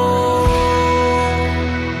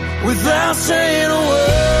without saying a word.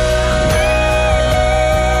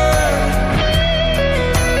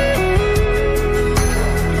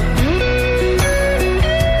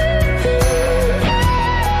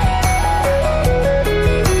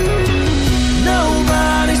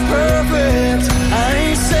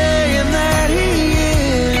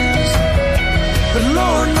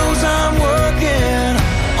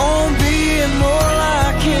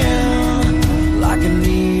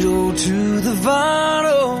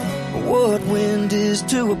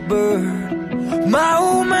 To a bird, my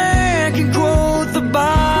old man can quote the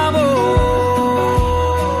Bible.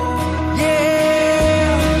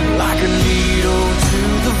 Yeah, like a needle to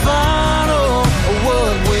the vinyl, or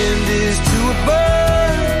what wind is to a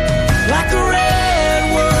bird, like a red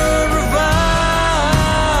word revival.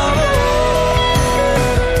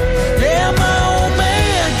 Yeah, my old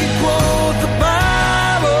man can quote the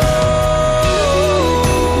Bible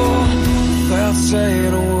without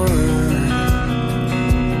saying a word.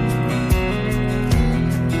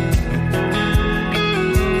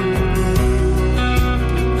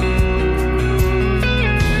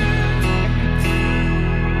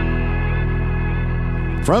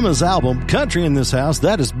 From his album, Country in This House,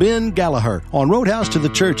 that is Ben Gallagher on Roadhouse to the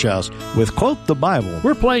Church House with Quote the Bible.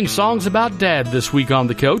 We're playing songs about Dad this week on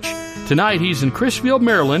The Coach. Tonight he's in Crisfield,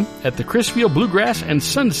 Maryland at the Crisfield Bluegrass and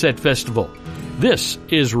Sunset Festival. This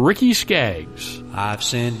is Ricky Skaggs. I've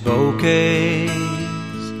sent bouquets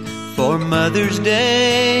for Mother's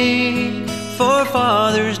Day, for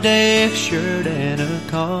Father's Day, a shirt and a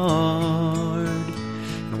card.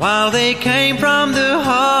 And while they came from the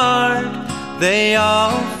heart, they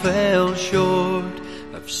all fell short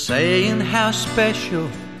of saying how special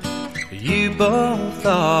you both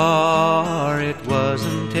are. It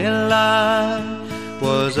wasn't till I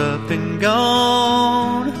was up and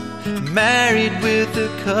gone, married with a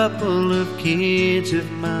couple of kids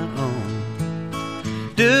of my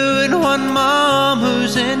own, doing what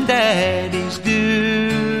mamas and daddies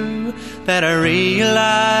do, that I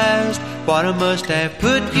realized what I must have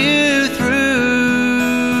put you through.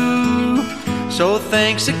 So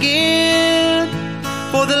thanks again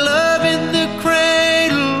for the love in the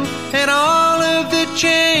cradle and all of the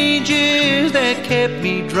changes that kept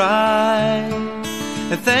me dry.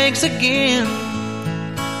 And thanks again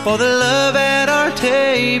for the love at our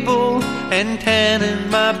table and tanning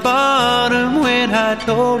my bottom when I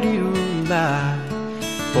told you a lie,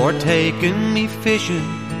 for taking me fishing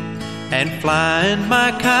and flying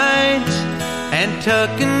my kites and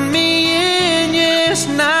tucking me in, yes,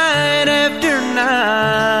 night after night.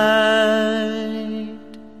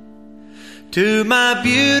 To my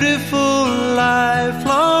beautiful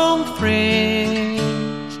lifelong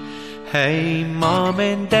friends, hey, Mom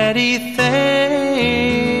and Daddy, thanks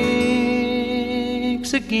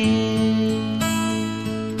again.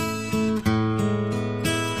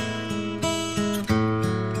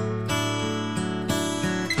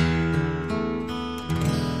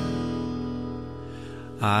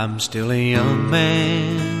 I'm still a young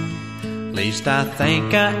man, at least I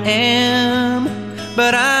think I am,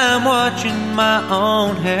 but I'm watching my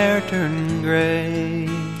own hair turn gray.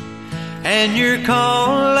 And your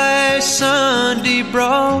call last Sunday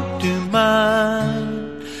brought to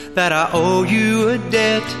mind that I owe you a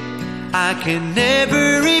debt I can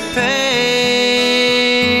never repay.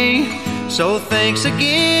 So thanks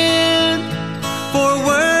again for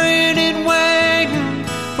worrying and waiting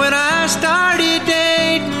when I started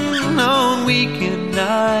dating on weekend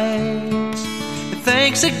nights. And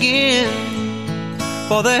thanks again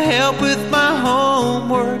for the help with my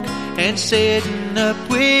homework and sitting up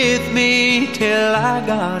with me till I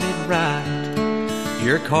got it right.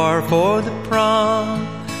 Your car for the prom,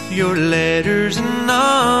 your letters and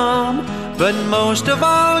all, but most of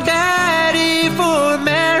all, Daddy, for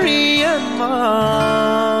Mary and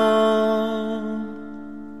Mom.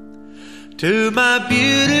 To my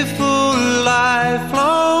beautiful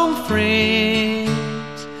lifelong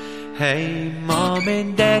friends, hey, Mom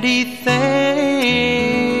and Daddy, thanks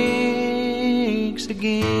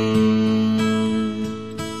again.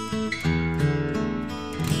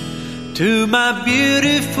 To my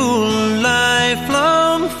beautiful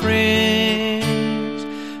lifelong friends,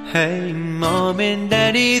 hey, Mom and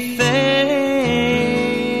Daddy, thanks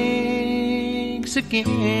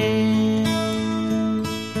skin.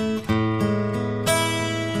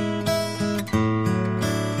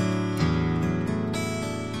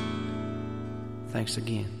 Thanks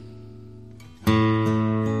again.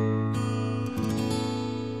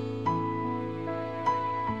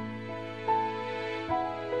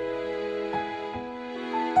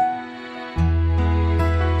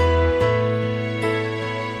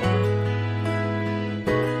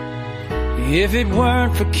 If it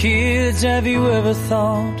weren't for kids, have you ever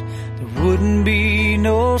thought there wouldn't be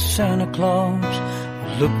no Santa Claus?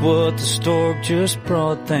 Look what the stork just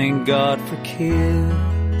brought, thank God for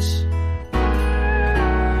kids.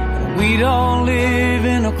 And we'd all live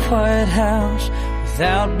in a quiet house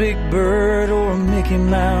without Big Bird or Mickey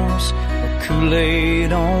Mouse or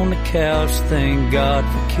Kool-Aid on the couch, thank God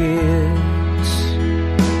for kids.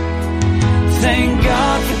 Thank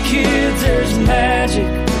God for kids, there's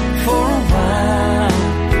magic for a while,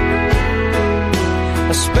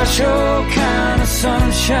 a special kind of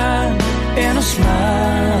sunshine and a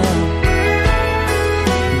smile.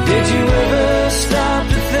 Did you ever stop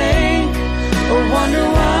to think or wonder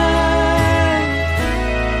why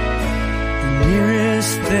the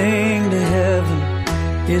nearest thing to heaven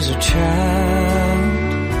is a child?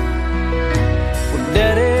 Well,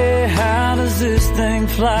 Daddy, how does this thing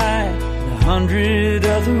fly? 100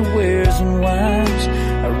 other wheres and whys.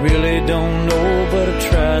 I really don't know, but I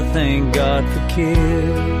try, thank God for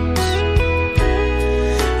kids.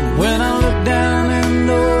 When I look down in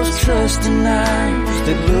those trusting eyes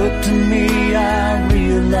that look to me, I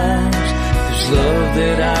realize there's love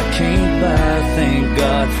that I can't buy, thank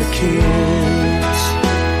God for kids.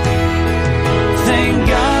 Thank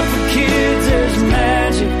God for kids, there's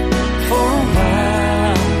magic for a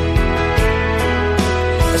while,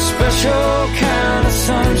 a special kind of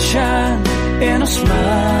sunshine and a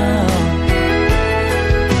smile.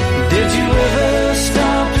 Did you ever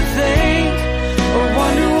stop to think or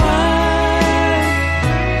wonder why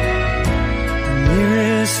the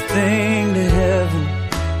nearest thing to heaven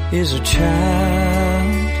is a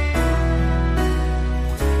child?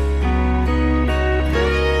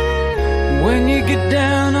 When you get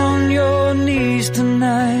down on your knees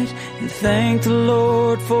tonight and thank the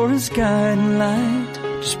Lord for His guiding light,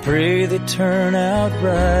 just pray they turn out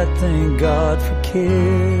right, thank God for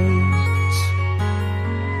kids.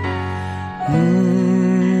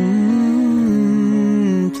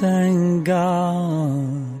 Thank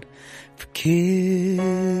God for kids.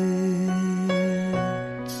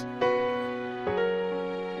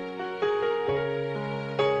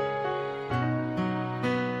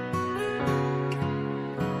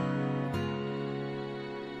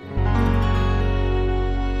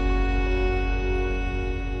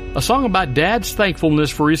 A song about Dad's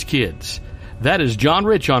thankfulness for his kids. That is John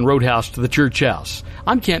Rich on Roadhouse to the Church House.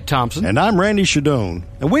 I'm Kent Thompson. And I'm Randy Shadoan.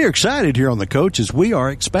 And we are excited here on The Coach as we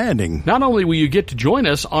are expanding. Not only will you get to join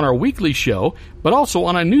us on our weekly show, but also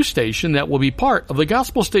on a new station that will be part of the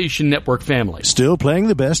Gospel Station Network family. Still playing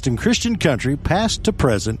the best in Christian country, past to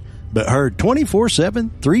present, but heard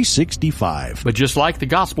 24/7, 365. But just like the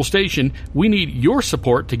Gospel Station, we need your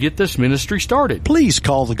support to get this ministry started. Please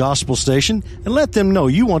call the Gospel Station and let them know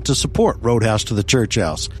you want to support Roadhouse to the Church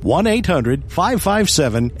House.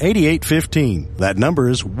 1-800-557-8815. That number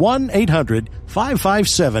is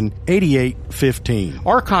 1-800-557-8815.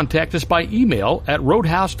 Or contact us by email at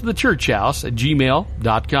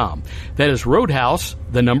roadhouse2thechurchhouse@gmail.com. That is roadhouse,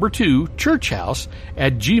 the number 2,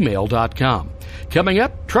 churchhouse@gmail.com. Coming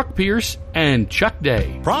up, Truck Pierce and Chuck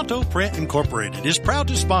Day. Pronto Print Incorporated is proud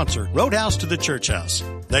to sponsor Roadhouse to the Church House.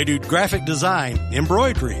 They do graphic design,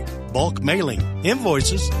 embroidery, bulk mailing,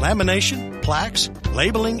 invoices, lamination, plaques,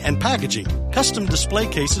 labeling, and packaging, custom display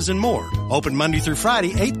cases, and more. Open Monday through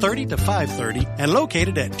Friday, 8:30 to 5:30, and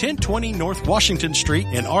located at 1020 North Washington Street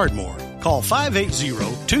in Ardmore. Call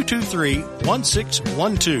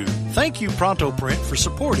 580-223-1612. Thank you, Pronto Print, for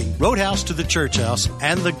supporting Roadhouse to the Church House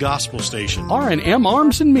and the Gospel Station. R&M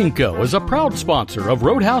Arms in Minco is a proud sponsor of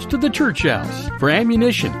Roadhouse to the Church House. For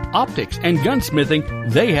ammunition, optics, and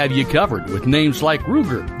gunsmithing, they have you covered with names like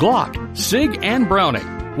Ruger, Glock, SIG, and Browning.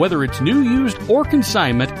 Whether it's new, used, or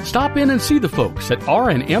consignment, stop in and see the folks at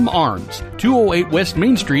R&M Arms, 208 West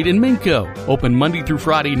Main Street in Minco. Open Monday through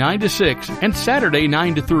Friday 9 to 6 and Saturday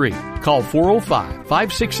 9 to 3. Call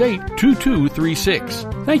 405-568-2236.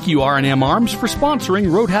 Thank you, R&M Arms, for sponsoring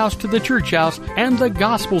Roadhouse to the Church House and the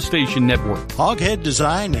Gospel Station Network. Hoghead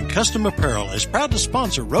Design and Custom Apparel is proud to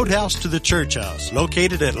sponsor Roadhouse to the Church House,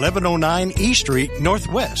 located at 1109 E Street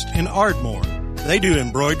Northwest in Ardmore. They do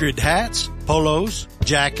embroidered hats, polos,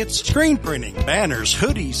 jackets, screen printing, banners,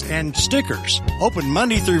 hoodies, and stickers. Open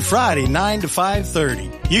Monday through Friday, 9 to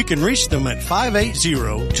 5:30. You can reach them at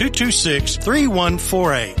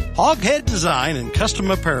 580-226-3148. Hoghead Design and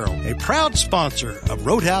Custom Apparel, a proud sponsor of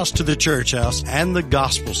Roadhouse to the Church House and the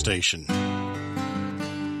Gospel Station.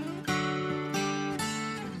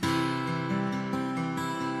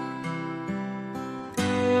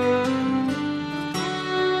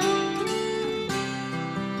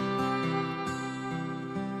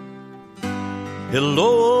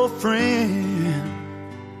 Hello, friend.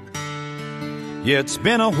 Yeah, it's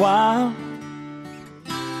been a while.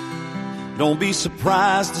 Don't be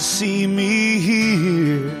surprised to see me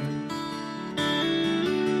here.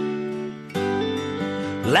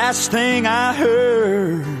 Last thing I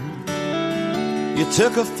heard, you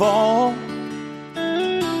took a fall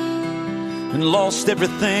and lost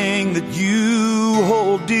everything that you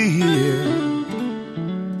hold dear.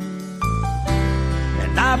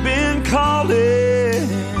 And I've been calling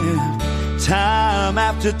time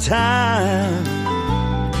after time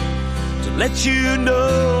to let you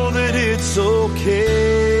know that it's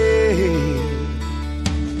okay.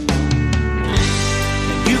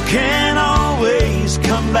 And you can always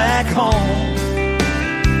come back home.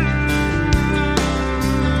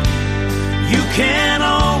 You can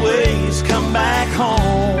always come back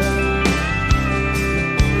home.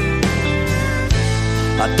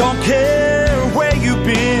 I don't care where you've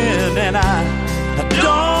been, and I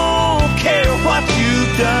don't care what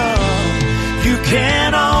you've done. You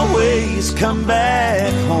can always come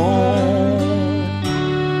back home.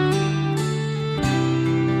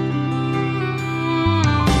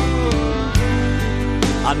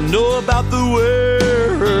 I know about the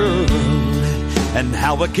world and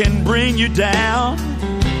how it can bring you down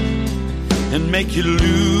and make you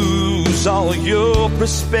lose all your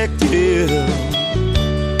perspective.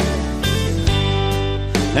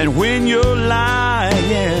 And when you're lying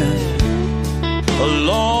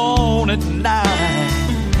alone at night,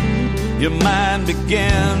 your mind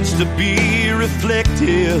begins to be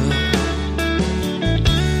reflective.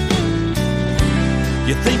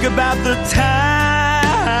 You think about the times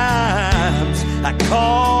I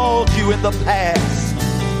called you in the past.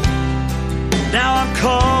 Now I'm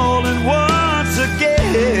calling once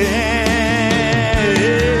again.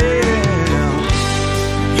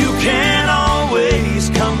 You can always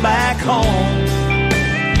come back home.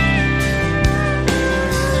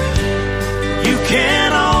 You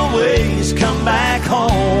can always come back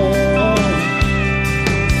home.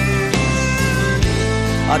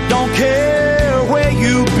 I don't care where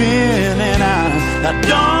you've been, and I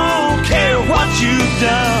don't care what you've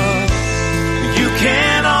done. You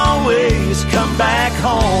can always come back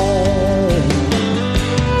home.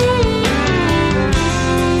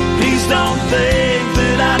 Please don't think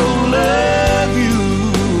that I don't love you.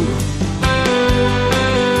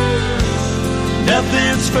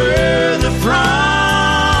 Nothing's further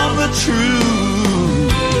from the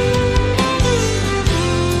truth.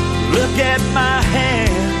 Look at my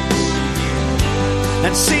hands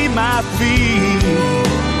and see my feet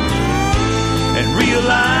and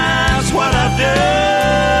realize what I've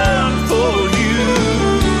done for you.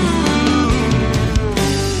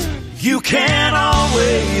 You can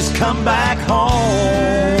always come back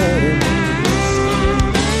home.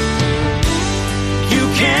 You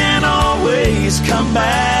can always come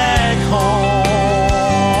back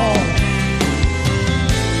home.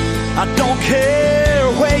 I don't care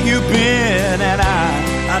where you've been, and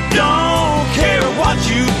I don't care what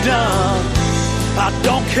you've done. I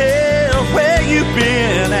don't care where you've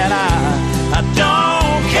been, and I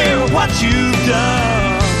don't care what you've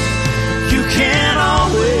done. You can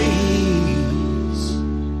always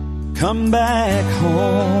come back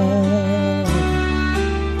home.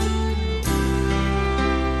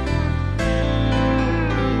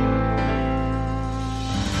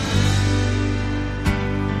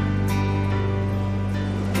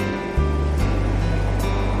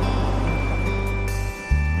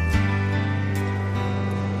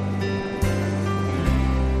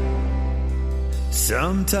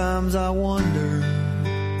 Sometimes I wonder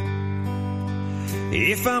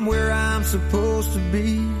if I'm where I'm supposed to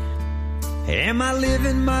be. Am I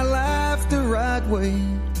living my life the right way?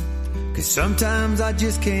 'Cause sometimes I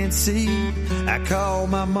just can't see. I call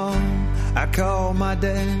my mom, I call my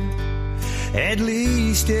dad, at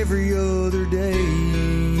least every other day.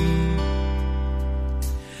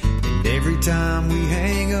 And every time we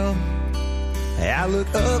hang up, I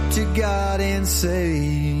look up to God and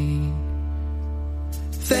say,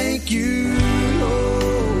 thank you,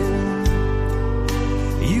 Lord.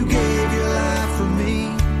 You gave your life for me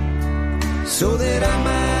so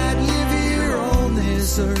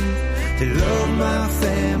to love my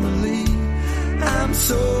family. I'm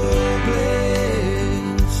so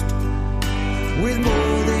blessed with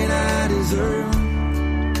more than I deserve,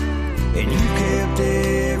 and you kept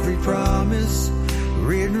every promise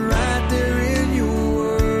written right there in your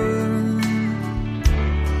word.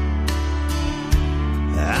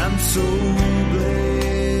 I'm so blessed.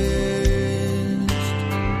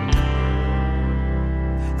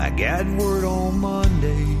 I got word on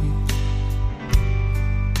Monday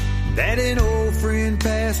that an old friend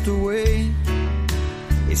passed away.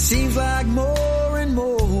 It seems like more and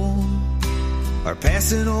more are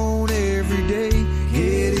passing on every day.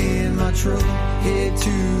 Get in my truck, head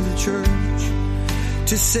to the church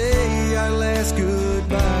to say our last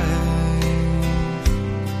goodbye.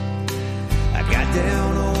 I got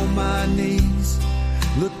down on my knees,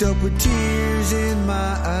 looked up with tears in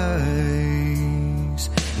my eyes,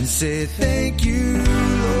 and said, thank you,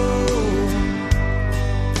 Lord.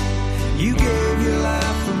 You gave your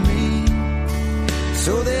life for me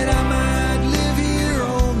so that I might live here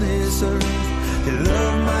on this earth to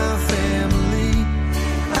love my family.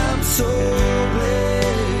 I'm so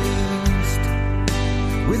blessed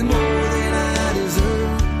with more than I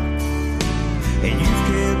deserve, and you've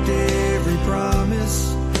kept every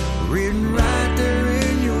promise written right there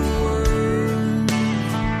in your word.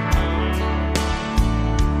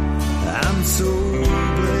 I'm so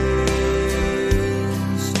blessed.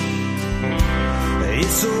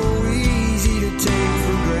 It's so easy to take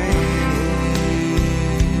for granted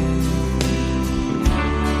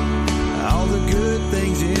all the good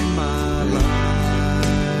things in my life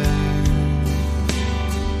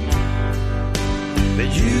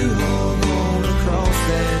that you hung on a cross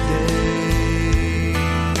that day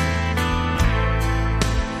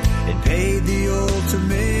and paid the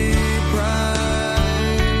ultimate price.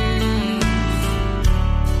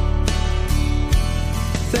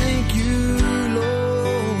 Thank you,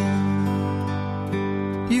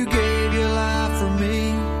 you gave your life for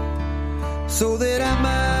me so that I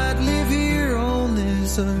might live here on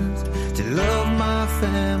this earth to love my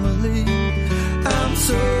family. I'm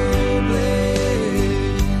so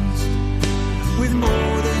blessed with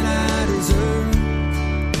more than I deserve,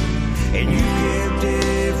 and you kept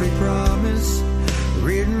every promise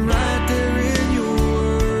written right there in your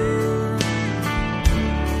word.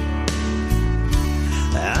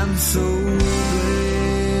 I'm so blessed.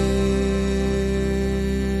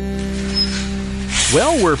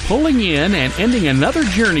 Well, we're pulling in and ending another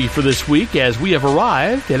journey for this week as we have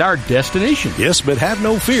arrived at our destination. Yes, but have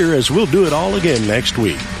no fear, as we'll do it all again next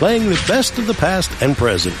week, playing the best of the past and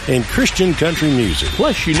present in Christian country music.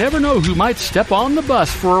 Plus, you never know who might step on the bus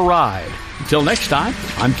for a ride. Until next time,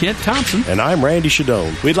 I'm Kent Thompson. And I'm Randy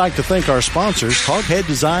Shadoan. We'd like to thank our sponsors, Hoghead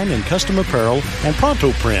Design and Custom Apparel and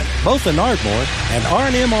Pronto Print, both in Ardmore, and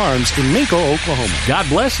R&M Arms in Minko, Oklahoma. God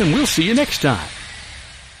bless, and we'll see you next time.